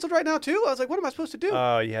getting canceled right now too?" I was like, "What am I supposed to do?"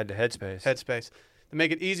 Oh, you had the Headspace. Headspace. They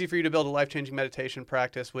make it easy for you to build a life-changing meditation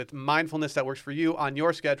practice with mindfulness that works for you on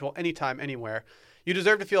your schedule, anytime, anywhere. You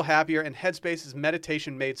deserve to feel happier, and Headspace is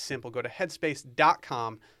meditation made simple. Go to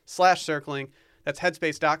headspace.com/circling. That's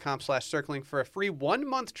headspace.com/circling for a free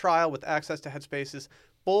 1-month trial with access to Headspace's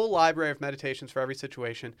full library of meditations for every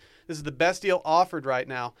situation. This is the best deal offered right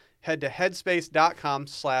now. Head to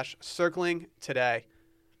headspace.com/circling today.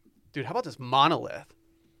 Dude, how about this Monolith?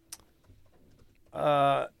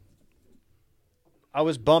 I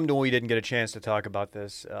was bummed when we didn't get a chance to talk about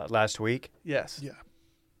this last week. Yes. Yeah.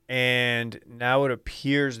 And now it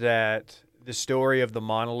appears that the story of the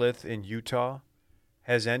monolith in Utah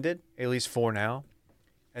has ended, at least for now,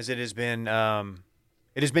 as it has been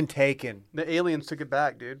taken. The aliens took it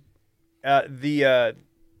back, dude. The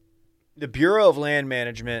Bureau of Land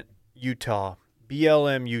Management Utah,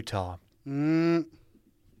 BLM Utah,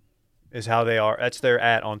 is how they are. That's their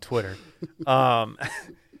on Twitter.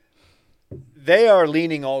 They are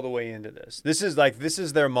leaning all the way into this. This is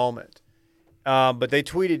their moment. But they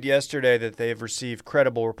tweeted yesterday that they have received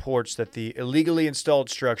credible reports that the illegally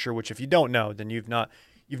installed structure, which if you don't know, then you've not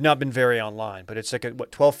been very online. But it's like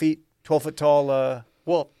 12 foot tall.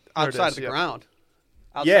 Well, outside is, of the yeah. ground.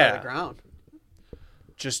 Outside Yeah. of the ground.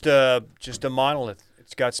 Just a monolith.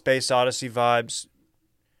 It's got Space Odyssey vibes.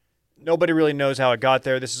 Nobody really knows how it got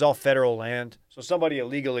there. This is all federal land, so somebody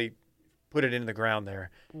illegally put it in the ground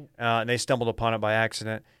there, and they stumbled upon it by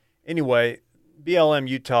accident. Anyway. BLM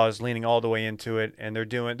Utah is leaning all the way into it, and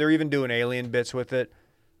they're even doing alien bits with it.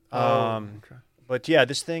 Okay. But yeah,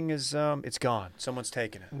 this thing is it's gone. Someone's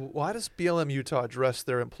taken it. Why does BLM Utah dress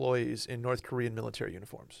their employees in North Korean military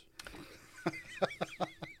uniforms?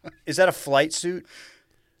 Is that a flight suit?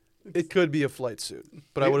 It could be a flight suit,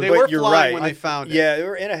 but They- I would. they But were you're flying right. when they found it. Yeah, they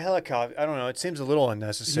were in a helicopter. I don't know. It seems a little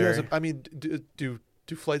unnecessary. I mean, do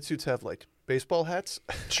flight suits have like baseball hats?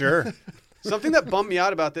 Sure. Something that bummed me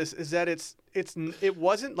out about this is that it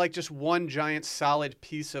wasn't like just one giant solid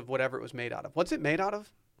piece of whatever it was made out of. What's it made out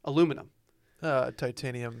of? Aluminum.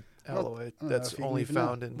 Titanium alloy I don't know that's if you only even know.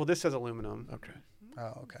 found in. Well, this says aluminum. Okay.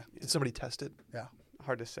 Oh, okay. Did somebody test it? Yeah.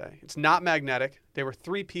 Hard to say. It's not magnetic. They were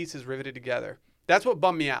 3 pieces riveted together. That's what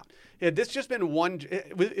bummed me out. Had this just been one,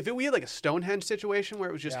 if we had like a Stonehenge situation where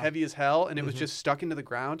it was just heavy as hell and it was just stuck into the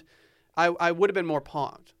ground, I would have been more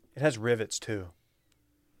pumped. It has rivets too.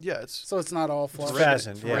 Yeah, So it's not all flush.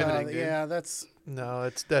 Fastened, yeah. riveting, dude. Yeah, that's no,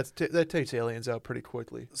 that takes aliens out pretty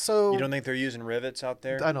quickly. so. You don't think they're using rivets out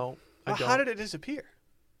there? I don't. Well, how did it disappear?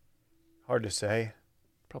 Hard to say.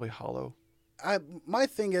 Probably hollow. My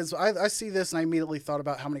thing is, I see this and I immediately thought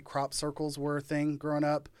about how many crop circles were a thing growing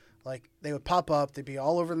up. Like they would pop up, they'd be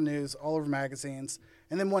all over the news, all over magazines,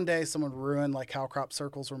 and then one day someone would ruin like how crop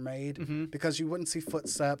circles were made because you wouldn't see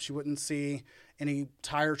footsteps, you wouldn't see any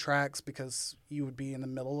tire tracks because you would be in the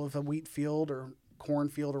middle of a wheat field or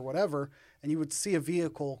cornfield or whatever, and you would see a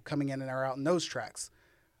vehicle coming in and out in those tracks.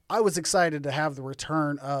 I was excited to have the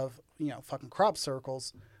return of fucking crop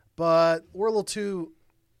circles, but we're a little too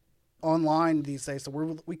online these days, so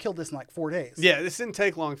we killed this in like 4 days. Yeah, this didn't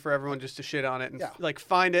take long for everyone just to shit on it and like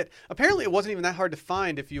find it. Apparently, it wasn't even that hard to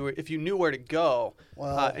find if you knew where to go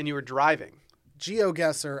and you were driving.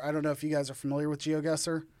 GeoGuessr, I don't know if you guys are familiar with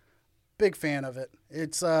GeoGuessr. Big fan of it.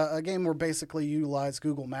 It's a game where basically you utilize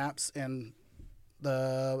Google Maps and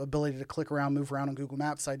the ability to click around, move around on Google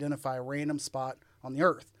Maps, identify a random spot on the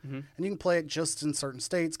earth. And you can play it just in certain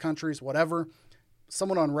states, countries, whatever.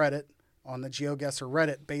 Someone on Reddit, on the GeoGuessr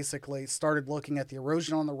Reddit, basically started looking at the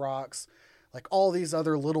erosion on the rocks, like all these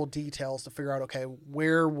other little details to figure out, okay,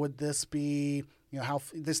 where would this be? How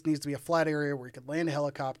this needs to be a flat area where you could land a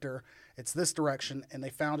helicopter. It's this direction, and they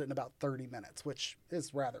found it in about 30 minutes, which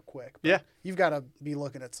is rather quick. But yeah, you've got to be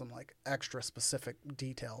looking at some like extra specific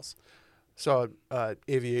details. So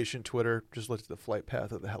aviation Twitter just looked at the flight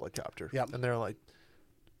path of the helicopter. Yep. And they're like,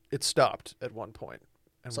 it stopped at one point.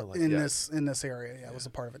 And So we're like, in this area, it was a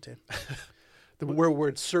part of it too. where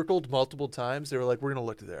it circled multiple times, they were like, we're going to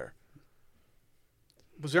look there.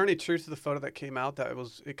 Was there any truth to the photo that came out that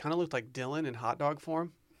it kind of looked like Dylan in hot dog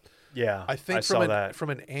form? Yeah, I think saw that.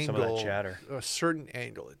 from an angle, Some of that chatter. a certain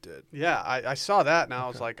angle it did. Yeah, I saw that and I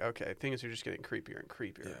was like, okay, things are just getting creepier and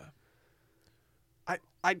creepier. Yeah.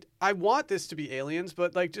 I want this to be aliens,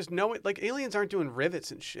 but like just know it. Like aliens aren't doing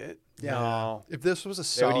rivets and shit. Yeah. No, If this was a they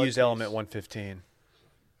solid would use piece, element 115.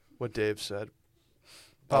 what Dave said.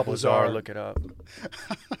 Bob Bob Lazar, Lazar. look it up.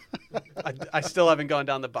 I still haven't gone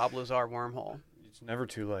down the Bob Lazar wormhole. It's never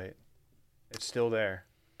too late. It's still there.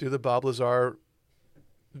 Do the Bob Lazar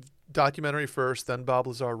documentary first, then Bob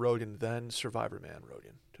Lazar Rogan, then Survivor Man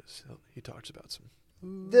Rogan. Just he talks about some.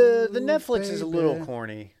 The Netflix is a little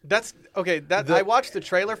corny. That's okay. I watched the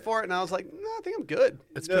trailer for it and I was like, no, I think I'm good.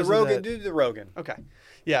 It's The 'cause of Rogan, that- do the Rogan. Okay,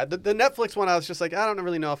 yeah. The Netflix one, I was just like, I don't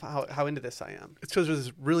really know how into this I am. It's because there's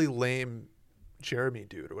this really lame Jeremy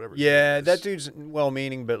dude or whatever. his Yeah, name is. that dude's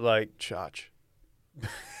well-meaning, but like, Chach.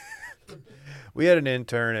 we had an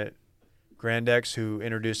intern at Grand X who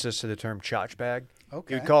introduced us to the term chotch bag.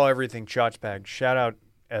 Okay. He would call everything chotch bag. Shout out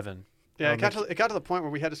Evan. Yeah, it got to the point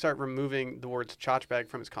where we had to start removing the words "chotch bag"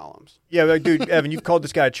 from his columns. Yeah, like, dude, Evan, you've called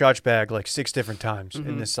this guy a chotch bag like 6 different times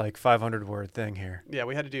in this like 500-word thing here. Yeah,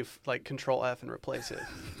 we had to do like Control F and replace it.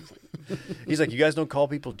 He's like, you guys don't call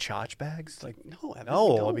people chotch bags? Like, No, Evan, we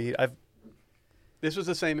no. I don't. mean, This was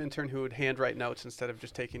the same intern who would handwrite notes instead of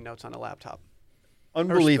just taking notes on a laptop.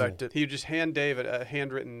 unbelievable. respect it. He would just hand Dave a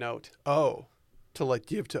handwritten note. Oh, to like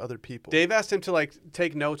give to other people. Dave asked him to like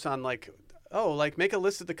take notes on like, make a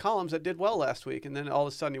list of the columns that did well last week, and then all of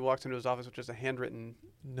a sudden he walks into his office with just a handwritten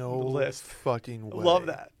no list. fucking way. Love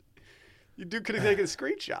that. You dude could have taken a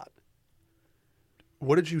screenshot.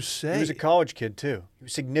 What did you say? He was a college kid too. He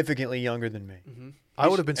was significantly younger than me. I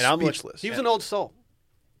would have been and I'm like- speechless. He was an old soul.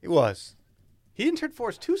 He was. He interned for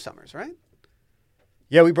us 2 summers, right?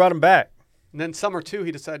 Yeah, we brought him back. And then summer 2,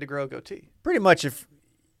 he decided to grow a goatee. Pretty much if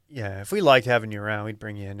we liked having you around, we'd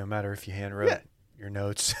bring you in no matter if you handwrote Yeah. your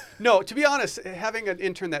notes. No, to be honest, having an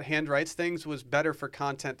intern that handwrites things was better for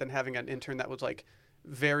content than having an intern that was like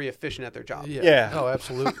very efficient at their job. Yeah. Oh,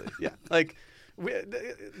 absolutely. Yeah, like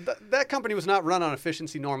that company was not run on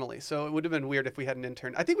efficiency normally, so it would have been weird if we had an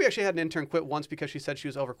intern. I think we actually had an intern quit once because she said she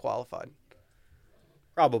was overqualified.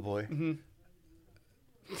 Probably.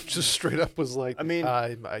 Just straight up was like, I mean-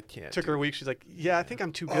 I can't. Took her a week. She's like, "Yeah, I think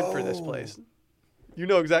I'm too good for this place." You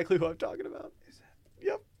know exactly who I'm talking about.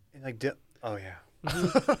 Yep. And like, oh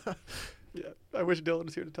yeah. Yeah. I wish Dylan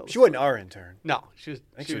was here to tell. She wasn't our intern. No, she was.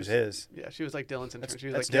 I think she was his. Yeah, she was like Dylan's intern. She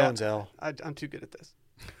was That's like, Dylan's L. I'm too good at this.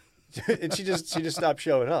 And she just stopped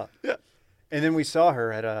showing up. Yeah. And then we saw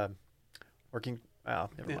her at working. Oh,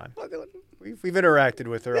 never Yeah. mind. Well, Dylan, We've interacted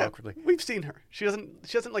with her yeah, awkwardly. we've seen her. She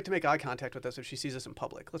doesn't like to make eye contact with us if she sees us in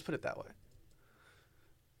public. Let's put it that way.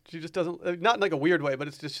 She just doesn't, not in like a weird way, but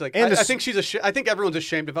it's just like, And I think I think everyone's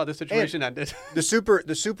ashamed of how this situation ended. The super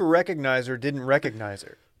recognizer didn't recognize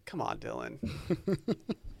her. Come on, Dylan.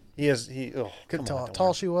 Could tell how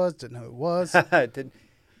tall she was, didn't know who it was.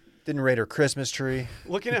 didn't rate her Christmas tree.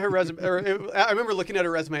 Looking at her resume, I remember looking at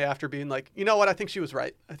her resume after being like, you know what? I think she was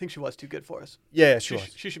right. I think she was too good for us. Yeah, she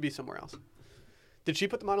was. She should be somewhere else. Did she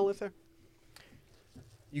put the monolith there?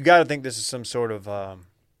 You got to think this is some sort of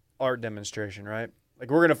art demonstration, right? Like,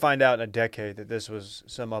 we're going to find out in a decade that this was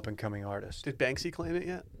some up-and-coming artist. Did Banksy claim it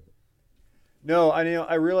yet? No,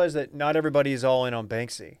 I realized that not everybody is all in on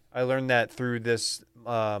Banksy. I learned that through this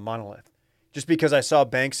monolith. Just because I saw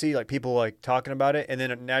Banksy, like people like talking about it, and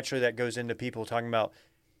then naturally that goes into people talking about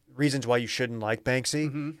reasons why you shouldn't like Banksy.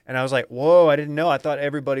 Mm-hmm. And I was like, whoa, I didn't know. I thought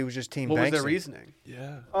everybody was just Team Banksy. What was their reasoning?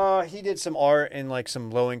 Yeah. He did some art in like some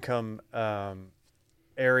low-income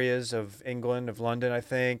areas of England, of London, I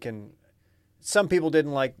think, and some people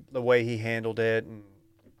didn't like the way he handled it, and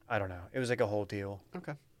I don't know. It was like a whole deal.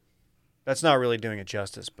 Okay. That's not really doing it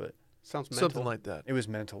justice, but Sounds mental. Something like that. it was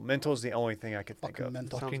mental. Mental is the only thing I could think Fucking of.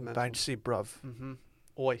 mental. Fucking mental. Banksy, bruv. Mm-hmm.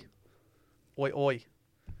 Oi. Oi.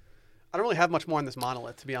 I don't really have much more on this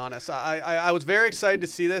monolith, to be honest. I was very excited to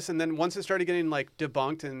see this, and then once it started getting like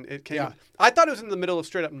debunked and it came, I thought it was in the middle of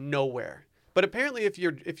straight up nowhere. But apparently, if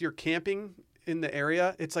you're camping in the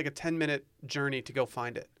area, it's like a 10-minute journey to go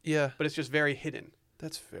find it. Yeah, But it's just very hidden.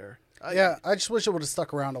 that's fair. I just wish it would have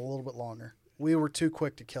stuck around a little bit longer. We were too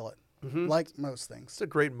quick to kill it, like most things. It's a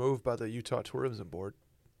great move by the Utah Tourism Board.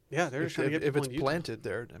 Yeah, they're just trying to get If people it's in Utah. planted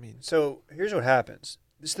there, I mean, So here's what happens.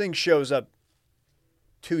 This thing shows up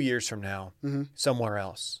 2 years from now somewhere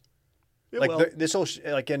else. It Like will. this will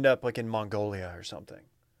like end up like in Mongolia or something,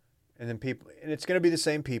 and then it's going to be the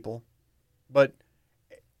same people,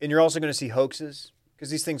 and you're also going to see hoaxes because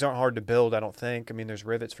these things aren't hard to build. I don't think. I mean, there's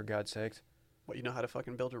rivets for God's sakes. What, you know how to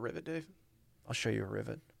fucking build a rivet, Dave? I'll show you a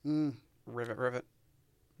rivet. Rivet.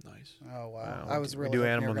 nice. Oh wow! Wow, I was we really do hoping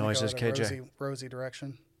you animal were gonna noises, go in a KJ. rosy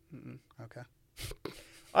direction. Mm-mm. Okay.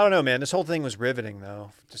 I don't know, man. This whole thing was riveting,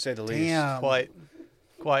 though, to say the least. Damn. Quite.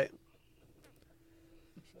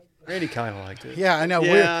 Randy kind of liked it. Yeah, I know.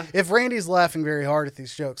 Yeah. If Randy's laughing very hard at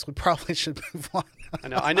these jokes, we probably should move on. I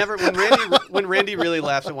know. I never when Randy really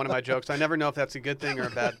laughs at one of my jokes, I never know if that's a good thing or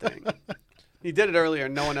a bad thing. He did it earlier,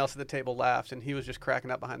 and no one else at the table laughed, and he was just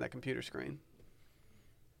cracking up behind that computer screen.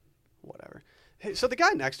 Whatever. Hey, so the guy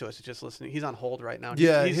next to us is just listening. He's on hold right now.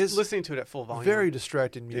 Yeah, he's his listening to it at full volume. Very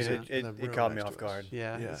distracting Dude, music. in the it room caught me next off to us. guard.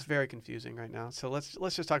 Yeah, Yeah. it's very confusing right now. So let's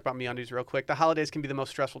just talk about MeUndies real quick. The holidays can be the most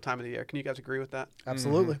stressful time of the year. Can you guys agree with that?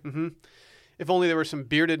 Absolutely. Mm-hmm. If only there was some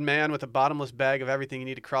bearded man with a bottomless bag of everything you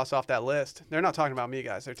need to cross off that list. They're not talking about me,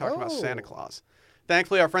 guys. They're talking about Santa Claus.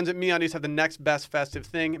 Thankfully, our friends at MeUndies have the next best festive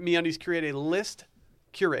thing. MeUndies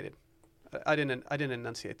curated. I didn't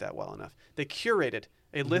enunciate that well enough. They curated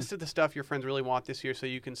a list of the stuff your friends really want this year so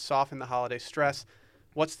you can soften the holiday stress.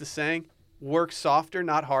 What's the saying? Work softer,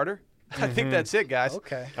 not harder. I think that's it, guys.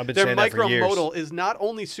 Okay. I've been Their saying that for years. micromodal is not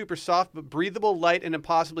only super soft, but breathable, light, and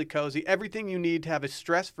impossibly cozy. Everything you need to have a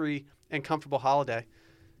stress-free and comfortable holiday.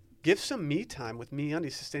 Give some me time with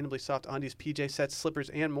MeUndies, sustainably soft undies, PJ sets, slippers,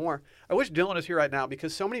 and more. I wish Dylan was here right now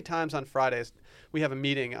because so many times on Fridays we have a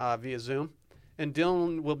meeting via Zoom, and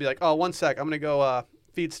Dylan will be like, "Oh, 1 sec, I'm gonna go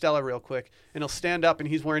feed Stella real quick," and he'll stand up and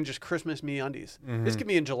he's wearing just Christmas MeUndies. This could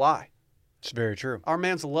be in July. It's very true. Our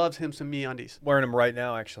man's loves him some MeUndies. Wearing them right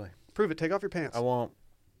now, actually. Prove it. Take off your pants. I won't.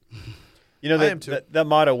 You know, I am too. that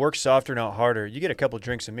motto, work softer, not harder. You get a couple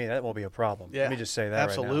drinks of me, that won't be a problem. Yeah. Let me just say that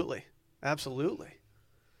Absolutely. Absolutely.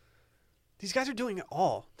 These guys are doing it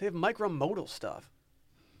all. They have micromodal stuff.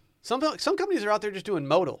 Some companies are out there just doing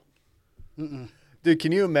modal. right now. Dude,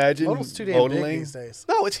 can you imagine Modal's too damn big modeling? these days.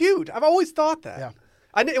 No, it's huge. I've always thought that. Yeah.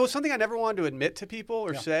 It was something I never wanted to admit to people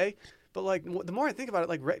or say, but like the more I think about it,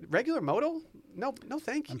 like regular modal, no,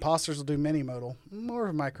 thank you. Imposters will do mini modal. More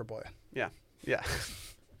of a microboy. Yeah.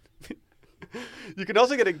 You can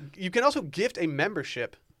also gift a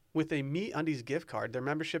membership with a MeUndies gift card. Their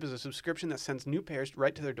membership is a subscription that sends new pairs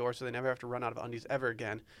right to their door, so they never have to run out of undies ever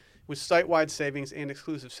again. With site-wide savings and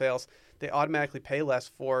exclusive sales, they automatically pay less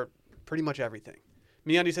for pretty much everything.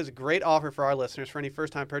 MeUndies has a great offer for our listeners. For any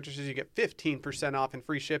first-time purchases, you get 15% off and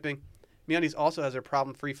free shipping. MeUndies also has their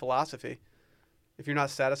problem-free philosophy. If you're not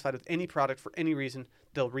satisfied with any product for any reason,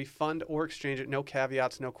 they'll refund or exchange it, no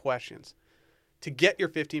caveats, no questions. To get your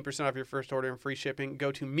 15% off your first order and free shipping,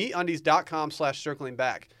 go to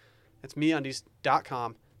MeUndies.com/circlingback. That's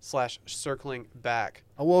MeUndies.com/circlingback.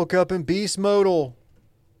 I woke up in beast modal.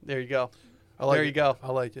 There you go. I like There it. you go.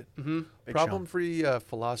 I like it. Mm-hmm. Big Problem-free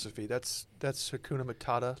philosophy. That's Hakuna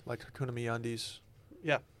Matata, like Hakuna MeUndies.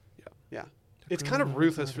 Yeah. Yeah. It's kind of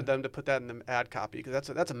ruthless for them to put that in the ad copy because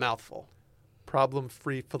that's a mouthful.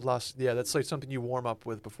 Problem-free philosophy. Yeah, that's like something you warm up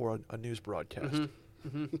with before a news broadcast.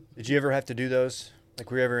 Did you ever have to do those? Like,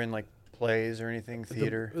 were you ever in like plays or anything,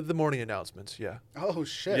 theater? The morning announcements, yeah. Oh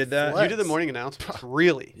shit! You did that? You did the morning announcements,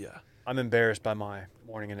 really? Yeah. I'm embarrassed by my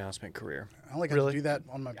morning announcement career. I only got Really? to do that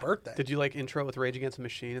on my birthday. Did you like intro with Rage Against the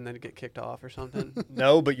Machine and then get kicked off or something?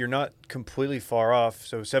 No, but you're not completely far off.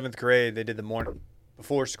 So 7th grade, they did the morning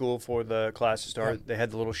before school, before the class to start. Yeah. They had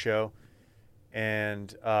the little show, and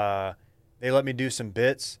they let me do some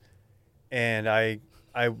bits. And I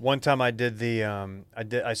one time I did the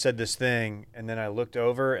I said this thing, and then I looked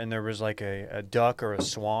over, and there was like a duck or a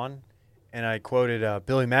swan, and I quoted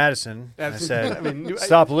Billy Madison. And I said,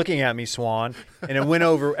 "Stop looking at me, swan," and it went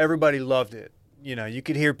over. Everybody loved it. You know, you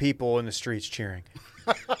could hear people in the streets cheering.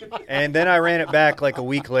 And then I ran it back like a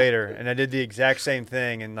week later, and I did the exact same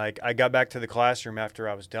thing. And like I got back to the classroom after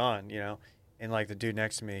I was done, you know, and like the dude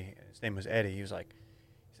next to me, his name was Eddie. He was like,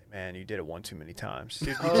 "Man, you did it one too many times."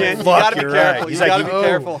 Dude, Oh, you gotta be you're careful. right. You gotta be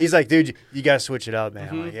careful. He's like, "Dude, you gotta switch it up, man."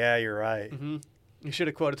 I'm like, "Yeah, you're right." You should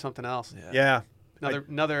have quoted something else. Yeah,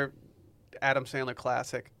 Another Adam Sandler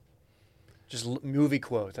classic. just movie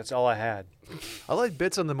quotes. That's all I had. I like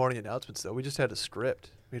bits on the morning announcements, though. We just had a script.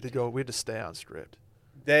 We had to stay on script.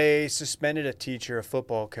 They suspended a teacher, a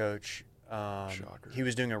football coach. Shocker. He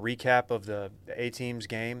was doing a recap of the A-team's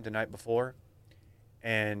game the night before,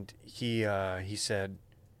 and he said,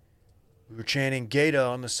 "We were chanting Gator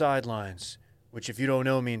on the sidelines, which if you don't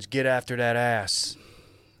know means get after that ass."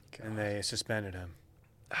 And they suspended him.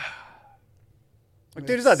 Like,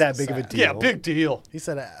 dude, it's not that big of a deal. Yeah, big deal. He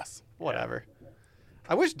said ass. Whatever.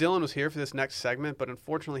 I wish Dylan was here for this next segment, but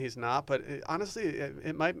unfortunately he's not. But honestly,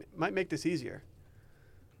 it might make this easier.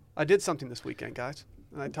 I did something this weekend, guys.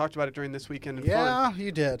 And I talked about it during this weekend in Yeah, fun.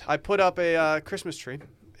 you did. I put up a Christmas tree,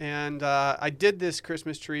 and I did this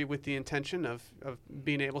Christmas tree with the intention of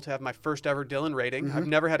being able to have my first ever Dylan rating. I've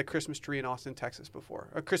never had a Christmas tree in Austin, Texas before,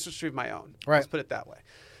 a Christmas tree of my own. Right. Let's put it that way.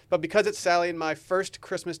 But because it's Sally and my first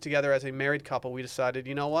Christmas together as a married couple, we decided,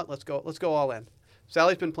 you know what, let's go all in.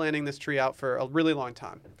 Sally's been planning this tree out for a really long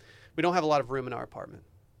time. We don't have a lot of room in our apartment.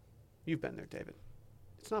 You've been there, David.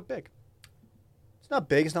 It's not big. It's not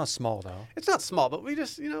big. It's not small, though. It's not small, but we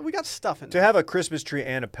just, we got stuff in To there. have a Christmas tree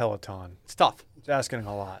and a Peloton, It's tough. it's asking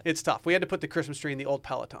a lot. It's tough. We had to put the Christmas tree in the old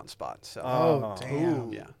Peloton spot. So Oh,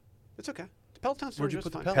 damn. yeah, it's okay. The Peloton's Where'd you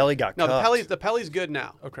just put the fine. Pelly got No, cuffed. the Pelly's good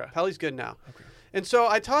now. Okay. Pelly's good now. Okay. And so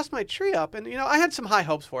I tossed my tree up, and I had some high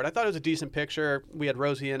hopes for it. I thought it was a decent picture. We had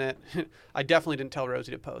Rosie in it. I definitely didn't tell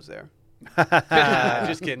Rosie to pose there.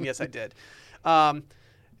 Just kidding. Yes, I did.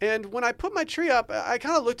 And when I put my tree up, I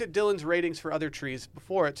kind of looked at Dylan's ratings for other trees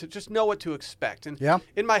before it to just know what to expect. And Yeah.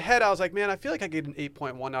 in my head, I was like, man, I feel like I get an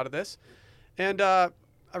 8.1 out of this. And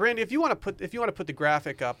Randy, if you want to put the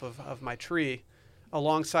graphic up of my tree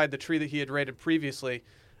alongside the tree that he had rated previously,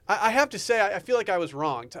 I have to say I feel like I was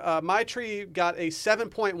wrong. My tree got a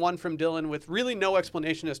 7.1 from Dylan with really no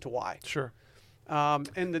explanation as to why. Sure.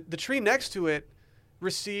 And the tree next to it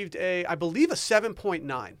received I believe a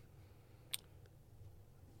 7.9.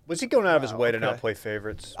 Was he going out of his way to okay. not play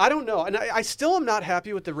favorites? I don't know. And I still am not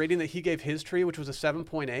happy with the rating that he gave his tree, which was a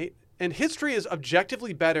 7.8. And his tree is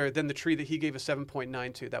objectively better than the tree that he gave a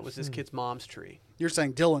 7.9 to. That was his kid's mom's tree. You're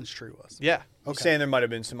saying Dylan's tree was. Yeah. He's saying there might have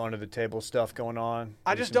been some under the table stuff going on.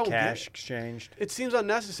 I Maybe just some don't get cash it. exchanged. It seems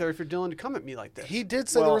unnecessary for Dylan to come at me like this. He did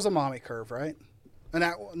say there Well- was a mommy curve, right?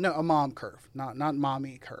 No, a mom curve, not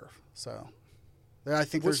mommy curve. So I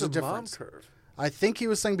think What's there's a the mom difference. curve? I think he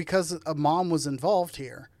was saying because a mom was involved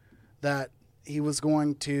here, that he was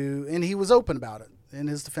going to, and he was open about it in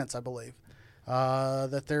his defense, I believe,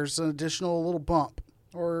 that there's an additional little bump,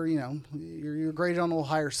 or you're graded on a little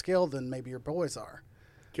higher scale than maybe your boys are.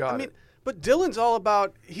 Got it. But Dylan's all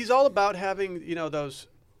about having, those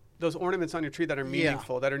ornaments on your tree that are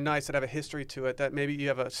meaningful, that are nice, that have a history to it, that maybe you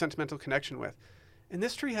have a sentimental connection with. And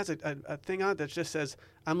this tree has a thing on it that just says,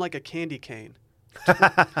 "I'm like a candy cane,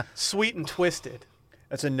 sweet and twisted."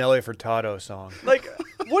 That's a Nelly Furtado song. Like,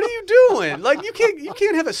 what are you doing? Like, you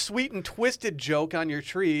can't have a sweet and twisted joke on your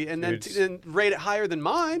tree and then Dude, rate it higher than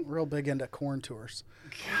mine. Real big into corn tours.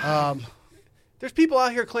 There's people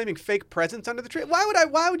out here claiming fake presents under the tree.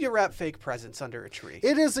 Why would you wrap fake presents under a tree?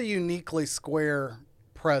 It is a uniquely square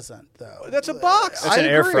present, though. That's a box. That's an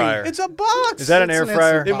air fryer. It's a box. Is that an It's air an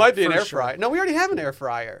fryer? instant It might be an for air sure. fryer. No, we already have an air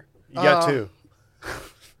fryer. You got two.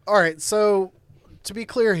 All right, so to be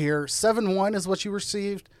clear here, 7.1 is what you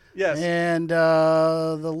received. Yes. And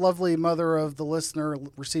the lovely mother of the listener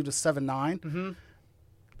received a 7.9.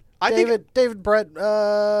 Mm-hmm. David Brett,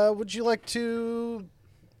 would you like to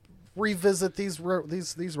revisit these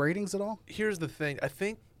ratings at all? Here's the thing. I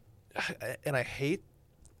think, and I hate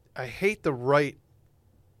the right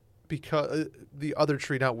because the other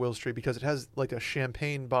tree, not Will's tree, because it has like a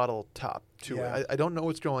champagne bottle top to it. I don't know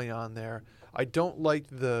what's going on there. I don't like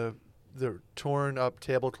the torn up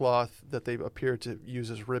tablecloth that they appear to use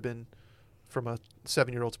as ribbon from a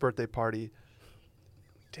 7-year-old's birthday party.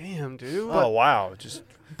 Damn, dude. Oh wow!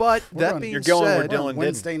 But We're that on- being You're going where said, Dylan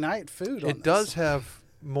Wednesday night food. it does have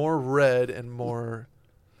more red and more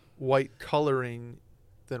white coloring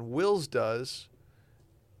than Will's does,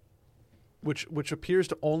 which appears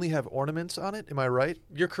to only have ornaments on it. Am I right?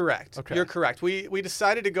 You're correct. Okay. You're correct. We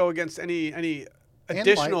decided to go against any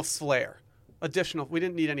additional lights. flair. We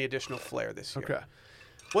didn't need any additional flair this year. Okay.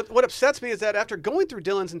 What upsets me is that after going through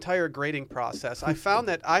Dylan's entire grading process, I found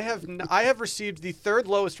that I have received the third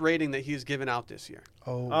lowest rating that he's given out this year.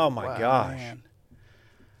 Oh my Wow. gosh! Man.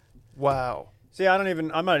 Wow. See, I'm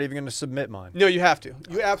not even going to submit mine. No, you have to.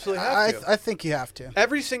 You absolutely have to. I think you have to.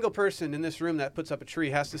 Every single person in this room that puts up a tree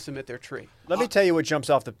has to submit their tree. Let me tell you what jumps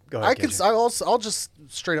off the. Go ahead. I'll just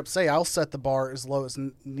straight up say I'll set the bar as low as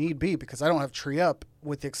need be because I don't have tree up,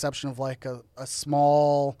 with the exception of like a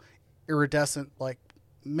small iridescent like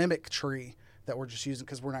mimic tree that we're just using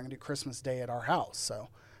because we're not going to do Christmas Day at our house. So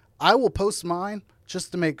I will post mine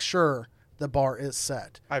just to make sure the bar is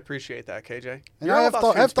set. I appreciate that, KJ. And You're I all have,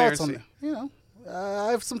 about I have thoughts on transparency. I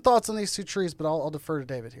have some thoughts on these two trees, but I'll defer to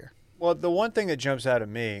David here. Well, the one thing that jumps out at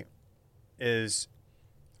me is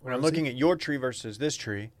when I'm looking at your tree versus this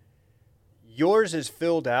tree, yours is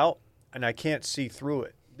filled out and I can't see through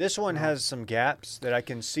it. This one has some gaps that I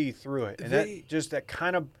can see through it. And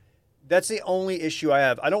that's the only issue I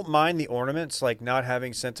have. I don't mind the ornaments, like not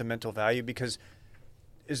having sentimental value, because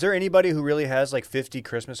is there anybody who really has like 50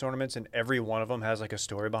 Christmas ornaments and every one of them has like a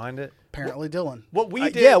story behind it? Apparently, Dylan. What we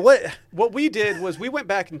did, Yeah, what? What we did was we went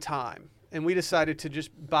back in time and we decided to just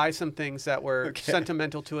buy some things that were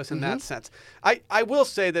sentimental to us in that sense. I will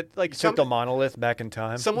say that like Took the monolith back in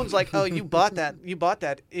time. someone's like, oh, you bought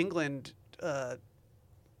that England,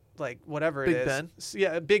 like whatever Big it is. Ben?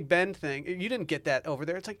 Yeah, a Big Ben thing. You didn't get that over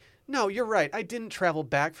there. It's like, no, you're right. I didn't travel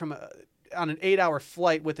back on an 8-hour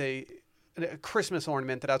flight with a Christmas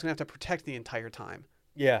ornament that I was gonna have to protect the entire time.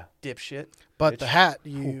 Yeah. Dipshit. But Bitch. the hat,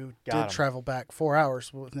 you Got did 'em. travel back 4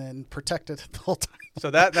 hours and then protected it the whole time. So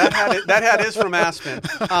that hat is from Aspen.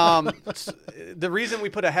 The reason we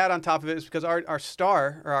put a hat on top of it is because our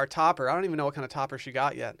star or our topper, I don't even know what kind of topper she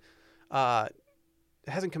got yet. It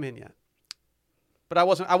hasn't come in yet. But I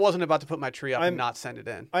wasn't about to put my tree up and not send it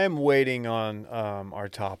in. I am waiting on our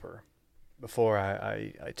topper before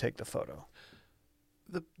I take the photo.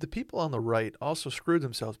 The people on the right also screwed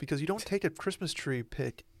themselves because you don't take a Christmas tree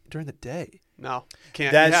pic during the day. No, you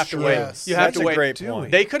can't. That's you have true. to wait. Yes. You have That's to a wait. great Dude.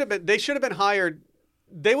 point. They should have been hired.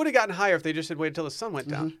 They would have gotten higher if they just had waited until the sun went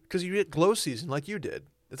down. Because you get glow season like you did.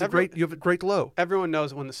 It's you have a great glow. Everyone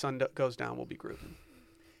knows when the sun goes down, we'll be grooving.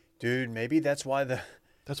 Dude, maybe that's why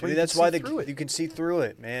That's why maybe you that's can why see through it. you can see through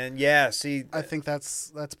it, man. Yeah, see. I think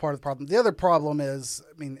that's part of the problem. The other problem is,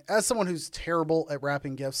 I mean, as someone who's terrible at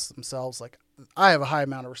wrapping gifts themselves, like I have a high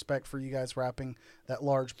amount of respect for you guys wrapping that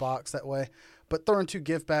large box that way. But throwing 2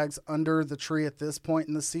 gift bags under the tree at this point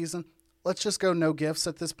in the season, let's just go no gifts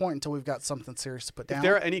at this point until we've got something serious to put down. If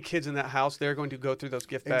there are any kids in that house, they're going to go through those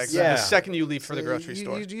gift bags Yeah. the second you leave for the grocery you,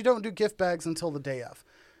 store. You don't do gift bags until the day of.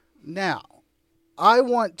 Now, I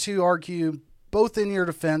want to argue both in your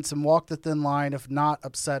defense and walk the thin line of not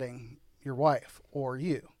upsetting your wife or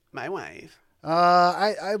you. My wife.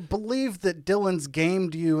 I believe that Dylan's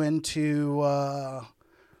gamed you into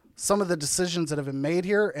some of the decisions that have been made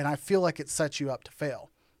here, and I feel like it sets you up to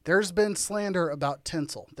fail. There's been slander about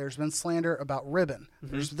tinsel. There's been slander about ribbon.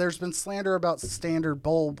 There's been slander about standard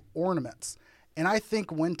bulb ornaments. And I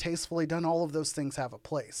think when tastefully done, all of those things have a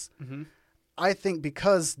place. I think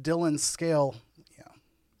because Dylan's scale,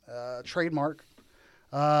 trademark,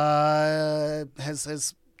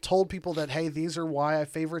 has told people that, hey, these are why I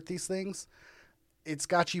favorite these things, it's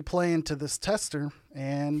got you playing to this tester,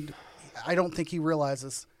 and I don't think he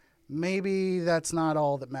realizes maybe that's not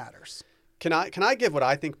all that matters. Can I give what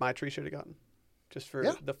I think my tree should have gotten? Just for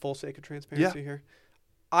the full sake of transparency here.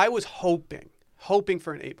 I was hoping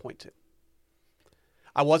for an 8.2.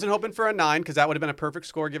 I wasn't hoping for a 9 because that would have been a perfect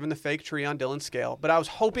score given the fake tree on Dylan's scale. But I was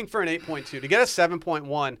hoping for an 8.2. To get a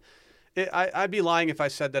 7.1, I'd be lying if I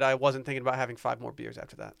said that I wasn't thinking about having 5 more beers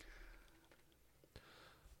after that.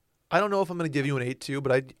 I don't know if I'm going to give you an 8.2,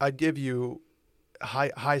 but I'd give you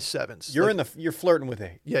high sevens. You're Like, you're flirting with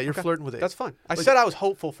 8. yeah, you're Okay. flirting with 8. That's fine. I Like- said I was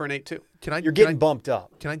hopeful for an 8 too. Can I? You're can getting I- bumped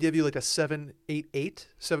up. Can I give you like a 7.88?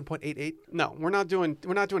 7.88? No, we're not doing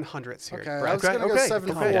hundredths here. Okay, I Brad. was going to go Okay,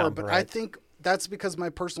 7.4, calm down, but I Brad. think that's because my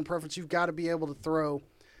personal preference. You've got to be able to throw.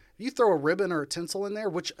 You throw a ribbon or a tinsel in there,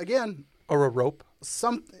 which again, Or a rope?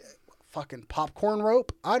 some fucking popcorn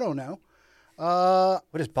rope. I don't know.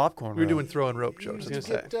 What is popcorn? We were rope? doing throw and rope I jokes. was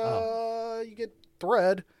You gonna get, say. you get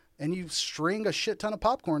thread and you string a shit ton of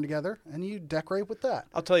popcorn together and you decorate with that.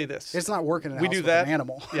 I'll tell you this. It's not working in a We house do with that. an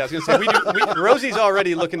animal. Yeah, I was gonna say Rosie's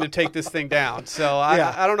already looking to take this thing down. So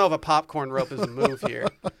Yeah. I don't know if a popcorn rope is a move here.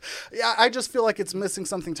 Yeah, I just feel like it's missing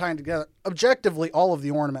something tying together. Objectively, all of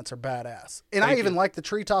the ornaments are badass, and I Thank even you. like the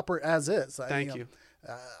tree topper as is. Thank you.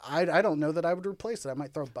 I don't know that I would replace it. I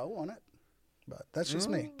might throw a bow on it, but that's just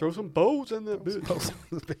me. Throw some bows in the bitch.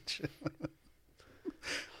 Bitch.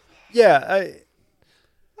 Yeah,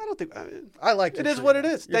 I don't think. I mean, I like it your is tree. what it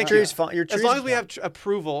is. You're Thank not- you. tree's fine. Your As tree's long as we fine. have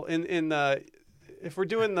approval in the, if we're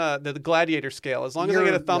doing the gladiator scale, as long as I get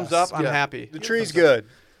a You're- thumbs yes. up, I'm Yeah. happy. The tree's good.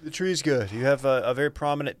 The tree's good. You have a very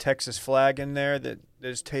prominent Texas flag in there that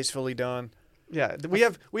is tastefully done. Yeah, we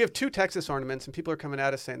have 2 Texas ornaments, and people are coming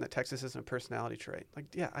at us saying that Texas isn't a personality trait. Like,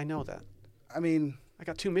 yeah, I know that. I mean, I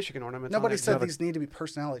got 2 Michigan ornaments. nobody on said there. these need to be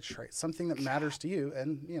personality traits. Something that matters to you,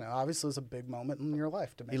 and obviously, it's a big moment in your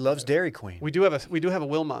life to make. He loves it. Dairy Queen. We do have a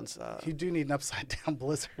Wilmons. You do need an upside down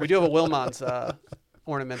blizzard. We do have a Wilmons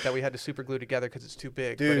ornament that we had to super glue together because it's too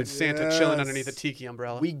big. But Dude, it's Santa chilling yes. underneath a tiki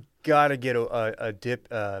umbrella. We gotta get a dippy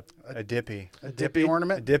a dippy? dippy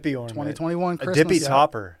ornament. a dippy ornament. 2021 A Christmas. dippy Yeah.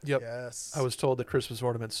 topper. Yep. Yes. I was told that Christmas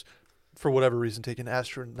ornaments, for whatever reason, take an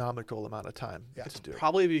astronomical amount of time Yeah. to do.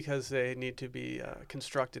 Probably because they need to be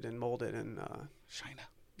constructed and molded, and China.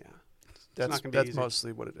 yeah, That's not gonna be that's easy.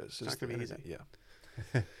 mostly what it is. not is gonna the be internet, easy.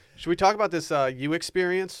 Yeah. Should we talk about this you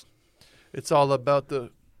experience? It's all about the.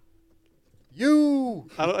 You.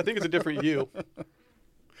 I think it's a different you.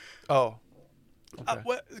 Oh.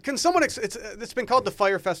 Okay. Can someone? It's been called the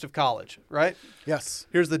Fire Fest of College, right? Yes.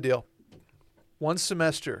 Here's the deal. One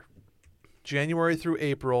semester, January through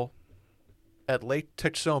April, at Lake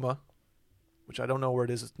Texoma, which I don't know where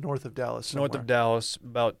it is. It's north of Dallas. North somewhere. of Dallas,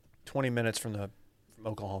 about 20 minutes from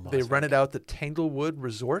Oklahoma. They rented out the Tanglewood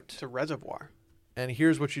Resort. It's a reservoir. And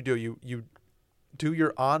here's what you do. You do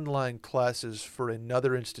your online classes for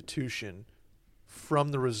another institution from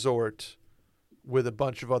the resort with a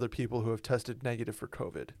bunch of other people who have tested negative for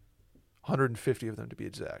COVID. 150 of them to be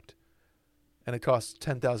exact. And it costs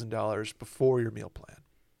 $10,000 before your meal plan.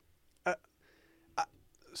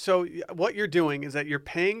 So what you're doing is that you're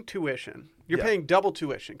paying tuition. You're Yeah. paying double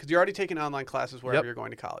tuition because you're already taking online classes wherever Yep. you're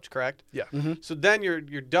going to college, correct? Yeah. So then you're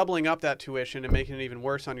doubling up that tuition and making it even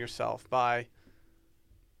worse on yourself by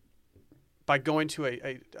going to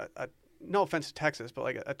a no offense to Texas, but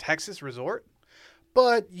like a Texas resort.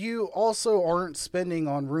 But you also aren't spending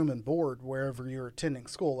on room and board wherever you're attending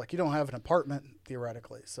school. Like you don't have an apartment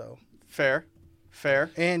theoretically, so Fair.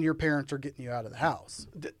 and your parents are getting you out of the house.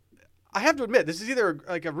 I have to admit, this is either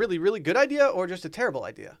like a really, really good idea or just a terrible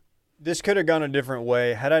idea. This could have gone a different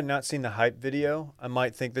way. Had I not seen the hype video, I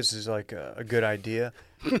might think this is like a good idea.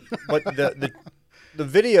 But the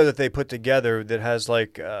video that they put together that has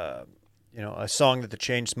like a song that the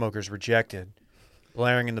Chainsmokers rejected,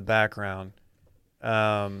 blaring in the background,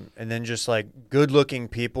 and then just like good-looking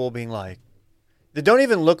people being like, they don't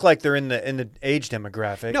even look like they're in the age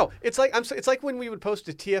demographic. No, it's like when we would post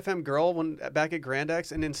a TFM girl back at Grand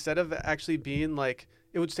X, and instead of actually being like,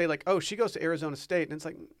 it would say like, oh, she goes to Arizona State, and it's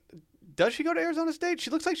like, does she go to Arizona State? She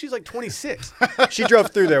looks like she's like 26. She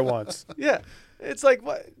drove through there once. Yeah, it's like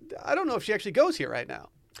what? I don't know if she actually goes here right now.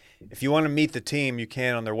 If you want to meet the team, you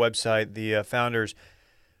can on their website. The founders,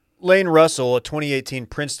 Lane Russell, a 2018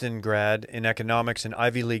 Princeton grad in economics and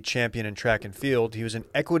Ivy League champion in track and field. He was an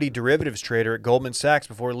equity derivatives trader at Goldman Sachs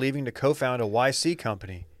before leaving to co-found a YC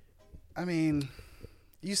company. I mean,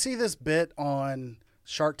 you see this bit on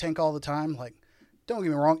Shark Tank all the time. Like, don't get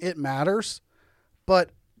me wrong, it matters,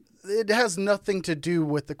 but it has nothing to do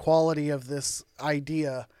with the quality of this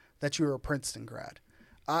idea that you're a Princeton grad.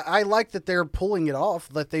 I like that they're pulling it off,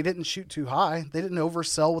 that they didn't shoot too high. They didn't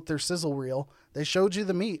oversell with their sizzle reel. They showed you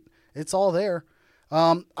the meat. It's all there.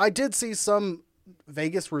 I did see some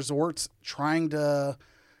Vegas resorts trying to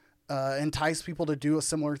entice people to do a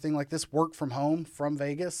similar thing like this, work from home from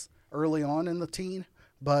Vegas early on in the teen,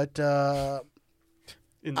 but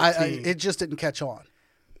it just didn't catch on.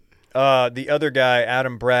 The other guy,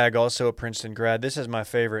 Adam Bragg, also a Princeton grad. This is my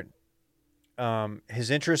favorite.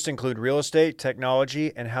 His interests include real estate,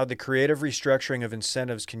 technology, and how the creative restructuring of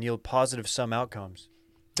incentives can yield positive sum outcomes.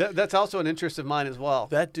 That's also an interest of mine as well.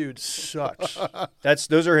 That dude sucks.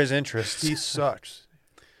 Those are his interests. He sucks.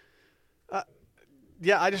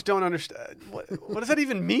 Yeah, I just don't understand. What does that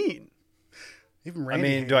even mean? Even I Randy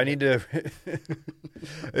mean, do I hated need to?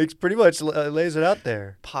 It pretty much lays it out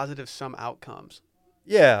there. Positive sum outcomes.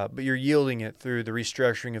 Yeah, but you're yielding it through the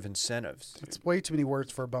restructuring of incentives. it. It's way too many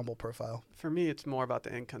words for a Bumble profile. For me, it's more about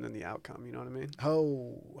the income than the outcome. You know what I mean?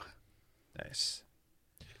 Oh, Nice.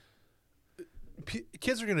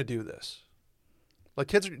 Kids are going to do this.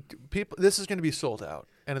 Like people. This is going to be sold out,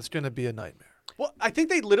 and it's going to be a nightmare. Well, I think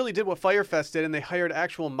they literally did what Firefest did, and they hired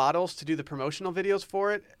actual models to do the promotional videos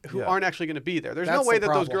for it who Yeah. aren't actually going to be there. There's That's no way the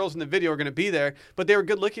that those problem. girls in the video are going to be there, but they were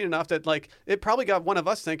good looking enough that, like, it probably got one of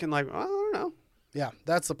us thinking, like, I don't know. yeah,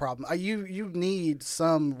 that's the problem. You need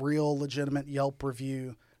some real legitimate Yelp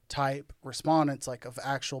review type respondents, like of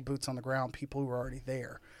actual boots on the ground, people who are already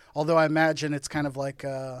there. Although I imagine it's kind of like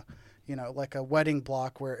like a wedding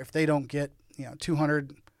block where if they don't get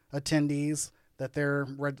 200 attendees, that their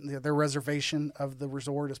reservation of the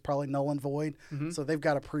resort is probably null and void. So they've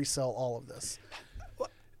got to pre-sell all of this.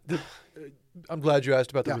 I'm glad you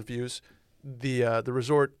asked about the Yeah. reviews. The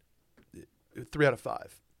resort, 3 out of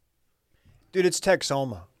 5. Dude, it's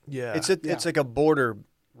Texoma. Yeah. It's like a border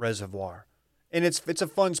reservoir, and it's a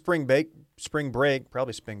fun spring break.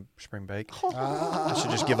 Probably spring break. I should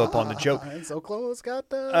just give up on the joke. And so close, got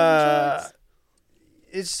the insurance.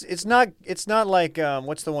 It's not like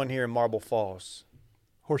what's the one here in Marble Falls?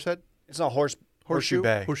 Horsehead? It's not Horseshoe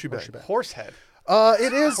Bay. Horseshoe Bay. Horsehead.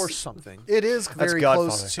 It is Horse something. It is very Godfather.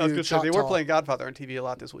 close I was to going to say, they were Choctaw. playing Godfather on TV a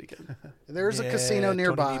lot this weekend. There's a Yeah, casino Tony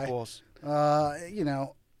nearby. Meatballs.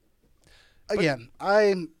 Again,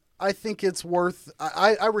 I think it's worth.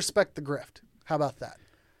 I respect the grift. How about that?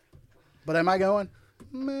 But am I going?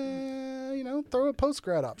 Meh, throw a post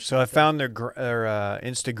grad option. So I found their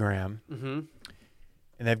Instagram, Mm-hmm.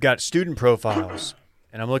 and they've got student profiles,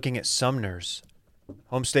 and I'm looking at Sumner's,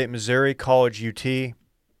 home state Missouri, college UT.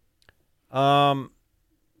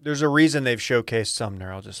 There's a reason they've showcased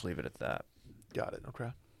Sumner. I'll just leave it at that. Got it.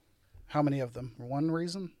 Okay. How many of them? One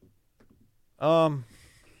reason?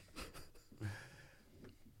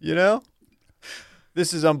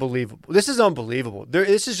 This is unbelievable.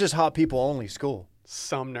 This is just hot people only school.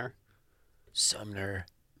 Sumner. Sumner.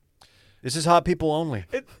 This is hot people only.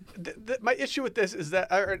 My issue with this is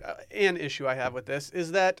that, or an issue I have with this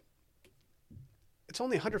is that it's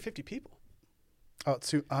only 150 people. Oh, it's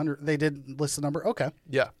 200. They did list the number. Okay.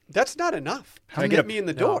 Yeah. That's not enough Can I to get get a- me in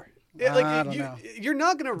the no. door. I don't know. You're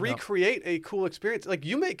not going to recreate a cool experience. Like,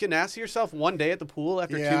 you make an ass of yourself one day at the pool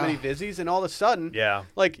after too Yeah. many vizies, and all of a sudden, Yeah.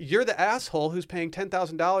 like, you're the asshole who's paying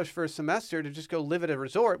 $10,000 for a semester to just go live at a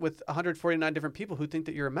resort with 149 different people who think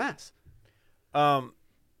that you're a mess.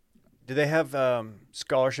 Do they have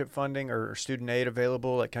scholarship funding or student aid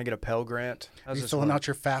available? Like, can I get a Pell Grant? Are How's you this filling work? out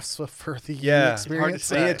your FAFSA for the Yeah. experience?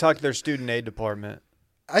 They need to talk to their student aid department.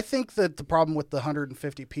 I think that the problem with the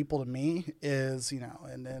 150 people to me is,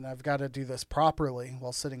 and then I've got to do this properly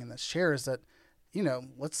while sitting in this chair, is that,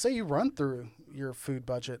 let's say you run through your food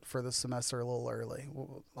budget for the semester a little early.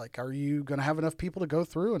 Like, are you going to have enough people to go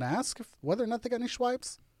through and ask whether or not they got any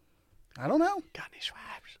swipes? I don't know. Got any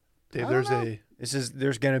swipes? Dave, I there's don't know.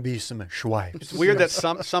 There's going to be some swipes. It's weird that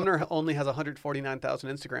Sumner only has 149,000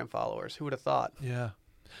 Instagram followers. Who would have thought? Yeah.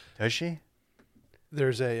 Does she?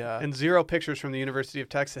 There's And 0 pictures from the University of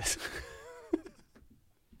Texas.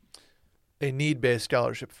 a need-based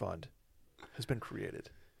scholarship fund has been created.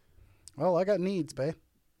 Well, I got needs, babe.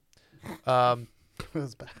 Um, It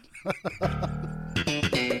was bad.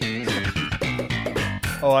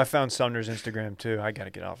 Oh, I found Sumner's Instagram too. I got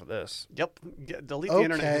to get off of this. Yep. Delete the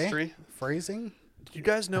internet Okay. history. Phrasing? do you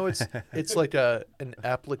guys know it's like an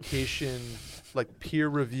application, like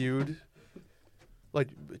peer-reviewed? Like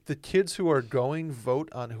the kids who are going vote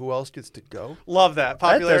on who else gets to go. Love that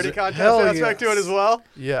popularity doesn't- contest hell aspect to it yes. as well.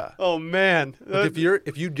 Yeah. Oh man, Like if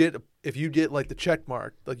you get like the check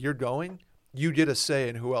mark, like you're going, you get a say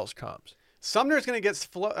in who else comes. Sumner's going to get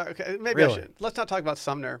okay, maybe I Really? should. Let's not talk about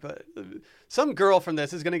Sumner, but some girl from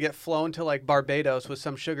this is going to get flown to like Barbados with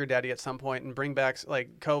some sugar daddy at some point and bring back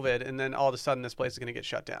like COVID, and then all of a sudden this place is going to get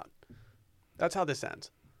shut down. That's how this ends.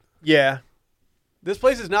 Yeah. This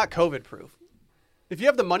place is not COVID proof. If you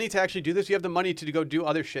have the money to actually do this, you have the money to go do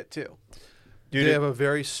other shit too. Dude, They have a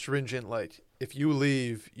very stringent if you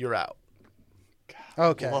leave, you're out.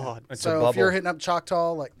 Okay. Lord. It's a So if bubble. you're hitting up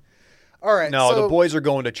Choctaw, like, all right. No, so the boys are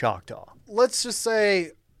going to Choctaw. let's just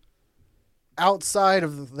say outside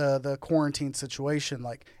of the quarantine situation,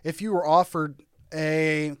 like if you were offered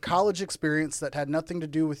a college experience that had nothing to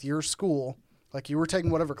do with your school, like you were taking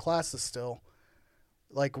whatever classes still,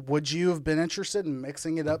 Like, would you have been interested in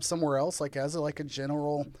mixing it up somewhere else, like as a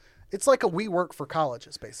general? It's like a WeWork for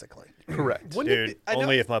colleges, basically. Correct. Wouldn't it Dude, be- I know-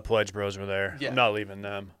 only if my pledge bros were there. Yeah. I'm not leaving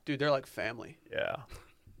them. Dude, they're like family. Yeah.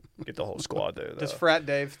 Get the whole squad there, though. Does Frat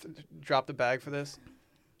Dave drop the bag for this?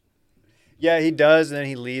 Yeah, he does, and then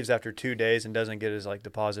he leaves after 2 days and doesn't get his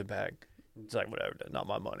deposit back. It's like, whatever, not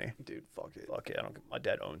my money. Dude, fuck it. Fuck it, I don't. My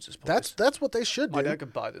dad owns this place. That's what they should My do. dad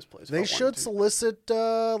could buy this place. if I They wanted should to. solicit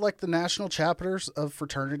like the national chapters of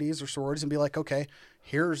fraternities or sororities and be like, okay,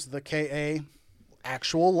 here's the KA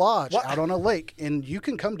actual lodge out on a lake, and you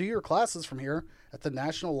can come do your classes from here at the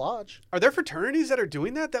National Lodge. Are there fraternities that are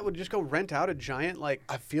doing that would just go rent out a giant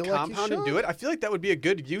I feel like you compound and do should. it? I feel like that would be a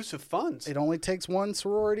good use of funds. It only takes one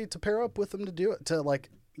sorority to pair up with them to do it, to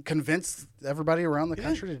convince everybody around the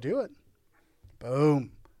country to do it.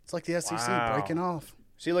 Boom. It's like the SEC Wow. breaking off.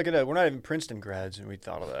 See, look at that. We're not even Princeton grads, and we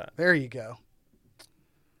thought of that. There you go.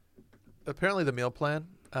 Apparently, the meal plan.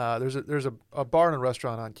 There's a bar and a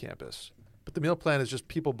restaurant on campus, but the meal plan is just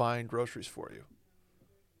people buying groceries for you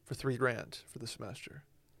for $3,000 for the semester.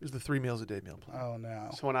 There's the 3 meals a day meal plan. Oh, no.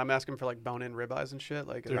 So when I'm asking for bone-in ribeyes and shit,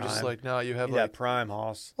 They're just Prime. like, no, you have Yeah, prime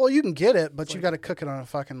hoss. Well, you can get it, but you got to cook it on a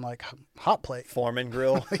fucking, hot plate. Foreman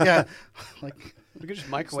grill. Yeah. we could just It's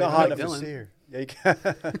microwave not hot it like enough to Dylan. see her. Yeah, you can.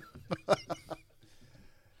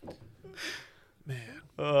 man.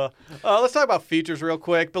 Let's talk about features real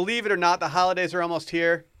quick. Believe it or not, the holidays are almost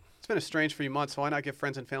here. It's been a strange few months, so why not give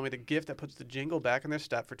friends and family the gift that puts the jingle back in their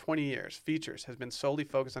step? For 20 years, Features has been solely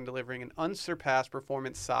focused on delivering an unsurpassed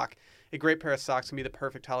performance sock. A great pair of socks can be the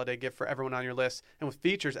perfect holiday gift for everyone on your list. And with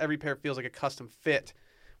Features, every pair feels like a custom fit.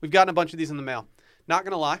 We've gotten a bunch of these in the mail. Not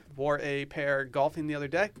going to lie, wore a pair golfing the other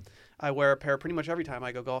day. I wear a pair pretty much every time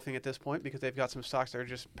I go golfing at this point because they've got some socks that are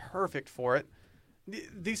just perfect for it.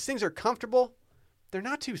 These things are comfortable. They're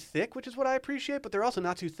not too thick, which is what I appreciate, but they're also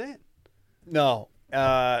not too thin. No,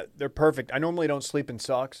 they're perfect. I normally don't sleep in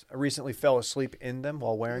socks. I recently fell asleep in them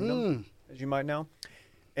while wearing them, as you might know.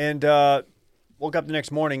 And woke up the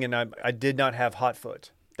next morning, and I did not have hot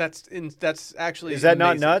foot. That's actually Is that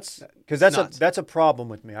not amazing. nuts? Because Nuts. that's a problem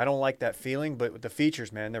with me. I don't like that feeling, but with the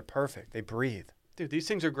Features, man, they're perfect. They breathe. Dude, these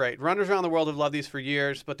things are great. Runners around the world have loved these for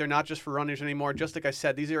years, but they're not just for runners anymore. Just like I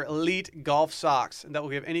said, these are elite golf socks, and that will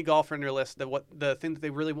give any golfer on your list the thing that they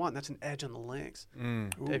really want. And that's an edge on the links.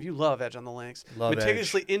 Dave, you love edge on the links. Love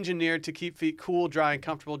Meticulously engineered to keep feet cool, dry, and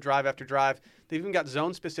comfortable drive after drive. They've even got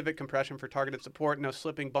zone-specific compression for targeted support, no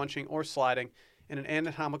slipping, bunching, or sliding, and an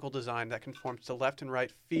anatomical design that conforms to left and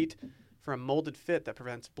right feet for a molded fit that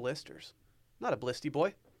prevents blisters. Not a blisty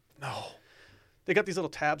boy. No. They got these little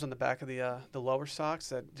tabs on the back of the lower socks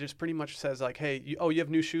that just pretty much says like, hey, you have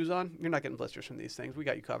new shoes on? You're not getting blisters from these things. We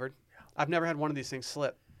got you covered. I've never had one of these things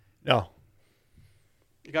slip. No.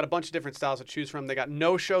 You got a bunch of different styles to choose from. They got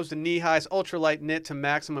no shows to knee highs, ultralight knit to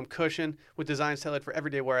maximum cushion with designs tailored for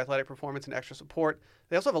everyday wear, athletic performance, and extra support.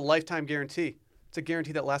 They also have a lifetime guarantee. It's a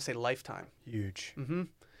guarantee that lasts a lifetime. Huge. You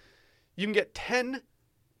can get $10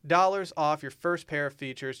 off your first pair of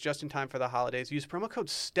Features just in time for the holidays. Use promo code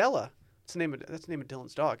STELLA. That's the name of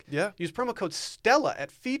Dylan's dog. Yeah. Use promo code STELLA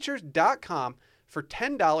at features.com for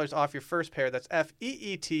 $10 off your first pair. That's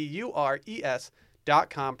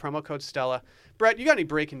FEETURES.com. Promo code STELLA. Brett, you got any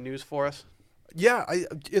breaking news for us? Yeah,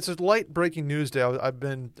 it's a light breaking news day. I've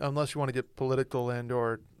been, unless you want to get political and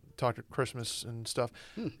or talk to Christmas and stuff.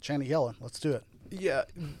 Janet Yellen. Let's do it. Yeah,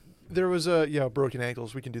 there was broken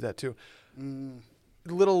ankles. We can do that too.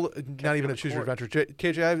 Little, not even a choose your adventure.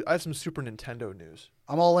 KJ, I have some Super Nintendo news.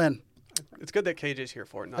 I'm all in. It's good that KJ's here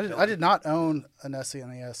for it. Not I did not own an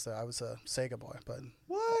SNES. I was a Sega boy, but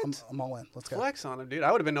What? I'm all in. Let's go. Flex on him, dude.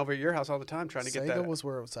 I would have been over at your house all the time trying to get Sega that. was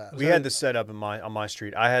where it was at. We had the setup on my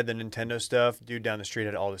street. I had the Nintendo stuff. Dude down the street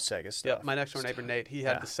had all the Sega stuff. Yep, my next door neighbor Nate, he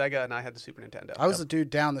had the Sega and I had the Super Nintendo. I was a dude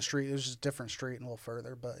down the street. It was just a different street and a little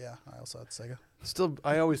further, but yeah, I also had Sega. Still,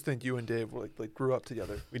 I always think you and Dave were like grew up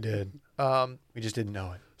together. We did. We just didn't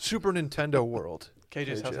know it. Super Nintendo World.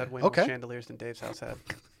 KJ's house KJ. had way more Okay. chandeliers than Dave's house had.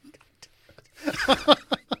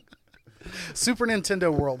 Super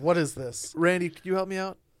Nintendo World. What is this? Randy, could you help me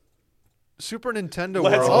out? Super Nintendo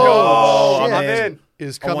Let's World go. shit. I'm man. in.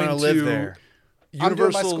 is I want coming to live to there. I'm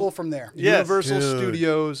doing my Universal school from there. Yes. Universal Dude.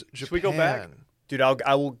 Studios Japan. Should we go back? Dude,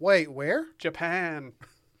 I will. Wait, where? Japan.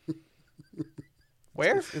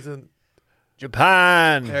 Where? It's in,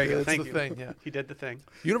 Japan. There you go. it's Thank the you. thing, yeah. He did the thing.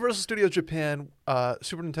 Universal Studios Japan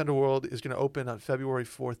Super Nintendo World is going to open on February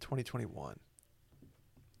 4th, 2021.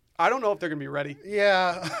 I don't know if they're gonna be ready.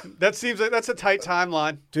 Yeah. That seems like that's a tight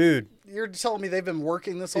timeline. Dude, You're telling me they've been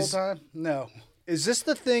working this whole Is- time? No. is this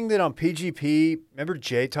the thing that on PGP, remember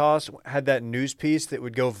JTOS had that news piece that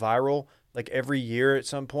would go viral like every year at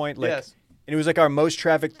some point? Like, Yes. And it was like our most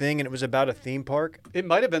trafficked thing, and it was about a theme park, It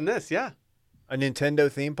might have been this, yeah. a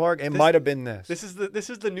Nintendo theme park. It might have been this. This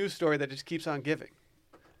is the news story that just keeps on giving.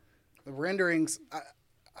 The renderings.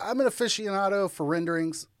 I'm an aficionado for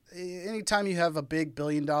renderings. Anytime you have a big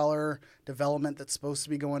 $1 billion development that's supposed to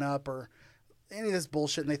be going up, or any of this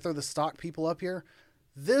bullshit, and they throw the stock people up here,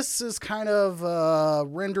 this is kind of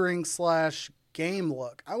rendering / game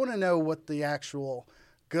look. I want to know what the actual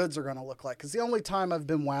goods are going to look like, because the only time I've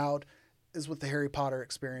been wowed is with the Harry Potter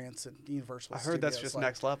experience at Universal I heard that's Studios. just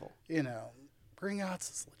next level. You know, Bring Outs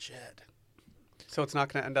is legit. So it's not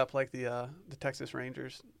going to end up like the Texas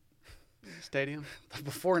Rangers stadium. The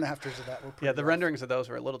before and afters of that were pretty Yeah, the rough. renderings of those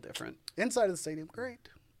were a little different. Inside of the stadium, great,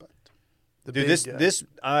 but Dude,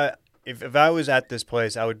 if I was at this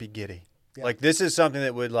place, I would be giddy. Yeah. Like, this is something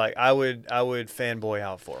that would, like, I would fanboy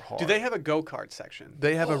out for hard. Do they have a go-kart section?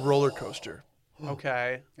 They have a roller coaster.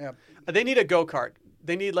 Okay. yeah, They need a go-kart.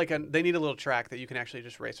 They need a little track that you can actually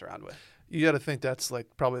just race around with. You got to think that's like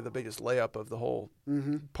probably the biggest layup of the whole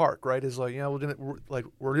park, right? Is like, yeah, we're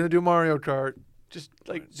gonna do Mario Kart. Just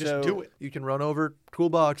So- do it. You can run over cool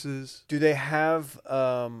boxes. Do they have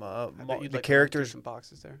I bet you'd the like to characters run through some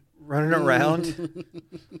boxes there. running around?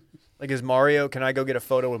 Like, is Mario? Can I go get a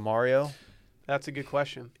photo with Mario? That's a good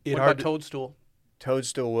question. It What hard about to- Toadstool?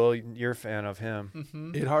 Toadstool, Will, you're a fan of him.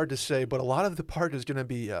 Mm-hmm. It's hard to say, but a lot of the park is going to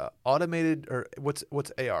be automated, or what's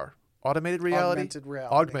AR? Automated reality? augmented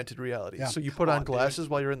reality. Augmented reality. Yeah. So you put Come on on, dude. glasses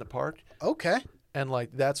while you're in the park, Okay, and like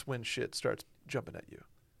that's when shit starts jumping at you.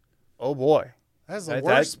 Oh boy. that's the That-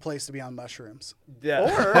 worst place to be on mushrooms.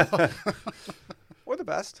 Yeah. Or the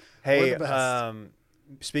best. Hey, We're the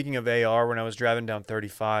best. Speaking of AR, when I was driving down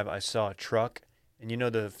 35, I saw a truck, and you know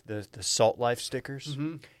the Salt Life stickers.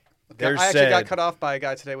 Mm-hmm. Theirs I actually got said- cut off by a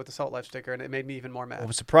guy today with the Salt Life sticker, and it made me even more mad. I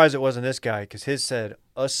was surprised it wasn't this guy because his said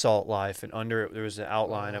Assault Life, and under it there was an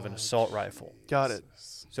outline of an assault rifle. Got it.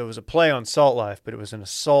 So it was a play on Salt Life, but it was an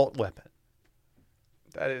assault weapon.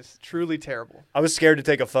 That is truly terrible. I was scared to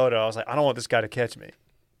take a photo. I was like, I don't want this guy to catch me.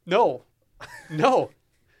 No. No.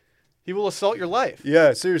 He will assault your life.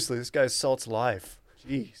 Yeah, seriously, this guy assaults life.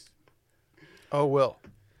 Jeez. Oh, Will,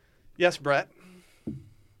 Yes, Brett.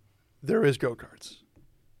 there is go-karts.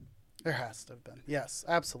 There has to have been. Yes,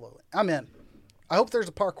 absolutely. I'm in. I hope there's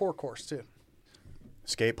a parkour course too.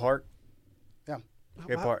 Skate park? Yeah.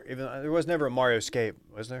 Skate Wow. park. Even there was never a Mario skate,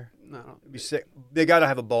 was there? No. It'd be sick. They got to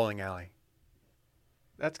have a bowling alley.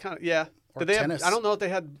 That's kind of, yeah. Or Did they tennis. I don't know if they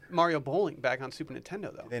had Mario Bowling back on Super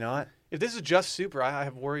Nintendo, though. Did they not? If this is just Super, I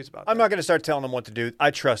have worries about I'm that. not going to start telling them what to do.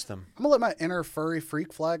 I trust them. I'm gonna let my inner furry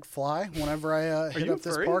freak flag fly whenever I hit you up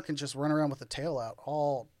this furry? park and just run around with the tail out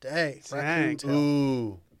all day. Dang. Raccoon tail.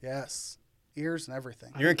 Ooh. Yes, ears and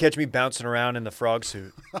everything. You're going to catch me bouncing around in the frog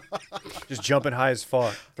suit. Just jumping high as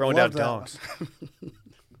fuck. Throwing down Love that donks.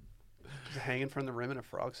 Just hanging from the rim in a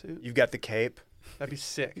frog suit. You've got the cape. That'd be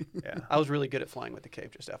sick. Yeah. I was really good at flying with the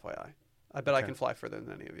cape, just FYI. I bet I Okay. can fly further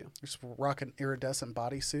than any of you. Just rock an iridescent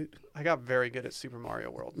bodysuit. I got very good at Super Mario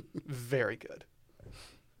World. Very good.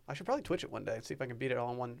 I should probably Twitch it one day and see if I can beat it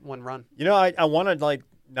all in one run. You know, I want to, like,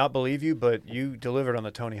 not believe you, but you delivered on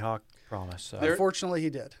the Tony Hawk promise. So, There- Unfortunately, he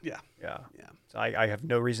did. Yeah. yeah. Yeah. So I have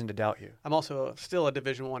no reason to doubt you. I'm also still a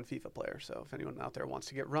Division 1 FIFA player, so if anyone out there wants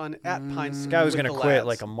to get run at Pine This guy was with going to the quit lads.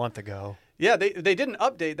 like a month ago. Yeah, they did an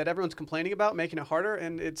update that everyone's complaining about, making it harder,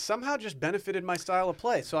 and it somehow just benefited my style of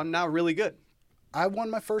play, so I'm now really good. I won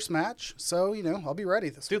my first match, so I'll be ready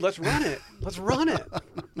this Dude, week. let's run it. Let's run it.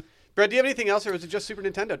 Brad, do you have anything else, or was it just Super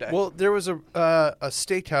Nintendo Day? Well, there was a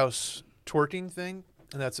steakhouse twerking thing,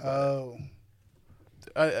 and that's about Oh,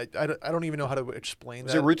 it. I don't even know how to explain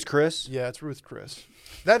Was that. it Roots Chris? Yeah, it's Ruth Chris.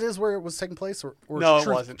 that is where it was taking place, or No, it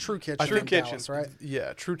True, wasn't. True Kitchen. True in Kitchen. Dallas, right?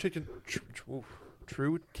 Yeah, True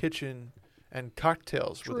Kitchen and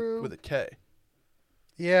Cocktails True. with a K.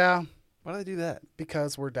 Yeah, Why did I do that?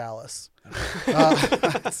 because we're Dallas.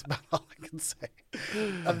 That's about all I can say.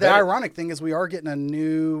 The ironic thing is we are getting a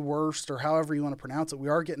new Worst, or however you want to pronounce it. We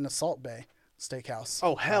are getting a Salt Bay Steakhouse.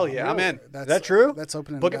 Oh, hell yeah, I'm in. That's, Is that true? That's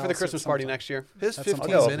opening. Book in it for the Dallas Christmas at party some time. next year. His That's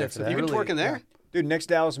 15 I'll go minutes. for of that. You can really- twerk in there. Dude, next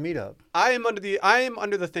Dallas meetup. I am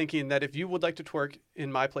under the thinking that if you would like to twerk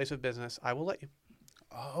in my place of business, I will let you.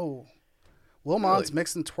 Oh, Wilmot's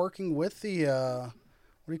mixing twerking with the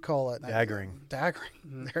what do you call it? Daggering.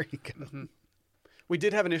 Daggering. There you go. We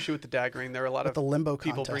did have an issue with the daggering. There were a lot With of the limbo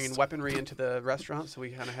people contest. bringing weaponry into the restaurant, so we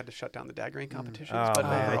kind of had to shut down the daggering competitions. Oh, but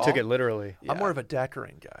man, they overall- took it literally. Yeah. I'm more of a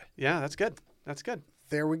daiquiring guy. Yeah, that's good. That's good.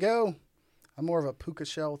 There we go. I'm more of a puka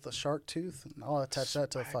shell with a shark tooth, and I'll attach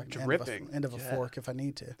that to a fucking dripping. end of a Yeah. fork if I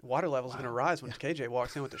need to. The water level's going to rise when KJ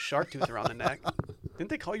walks in with the shark tooth around the neck. Didn't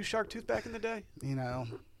they call you shark tooth back in the day?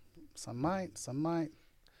 Some might, some might.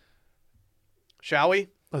 Shall we?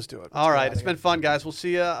 Let's do it. All right. It's been fun, guys. We'll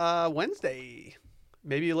see you Wednesday.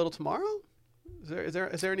 Maybe a little tomorrow. Is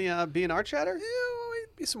there any B&R chatter? Yeah,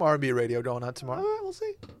 be some R&B radio going on tomorrow. All right. We'll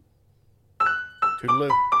see.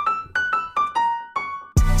 Toodaloo.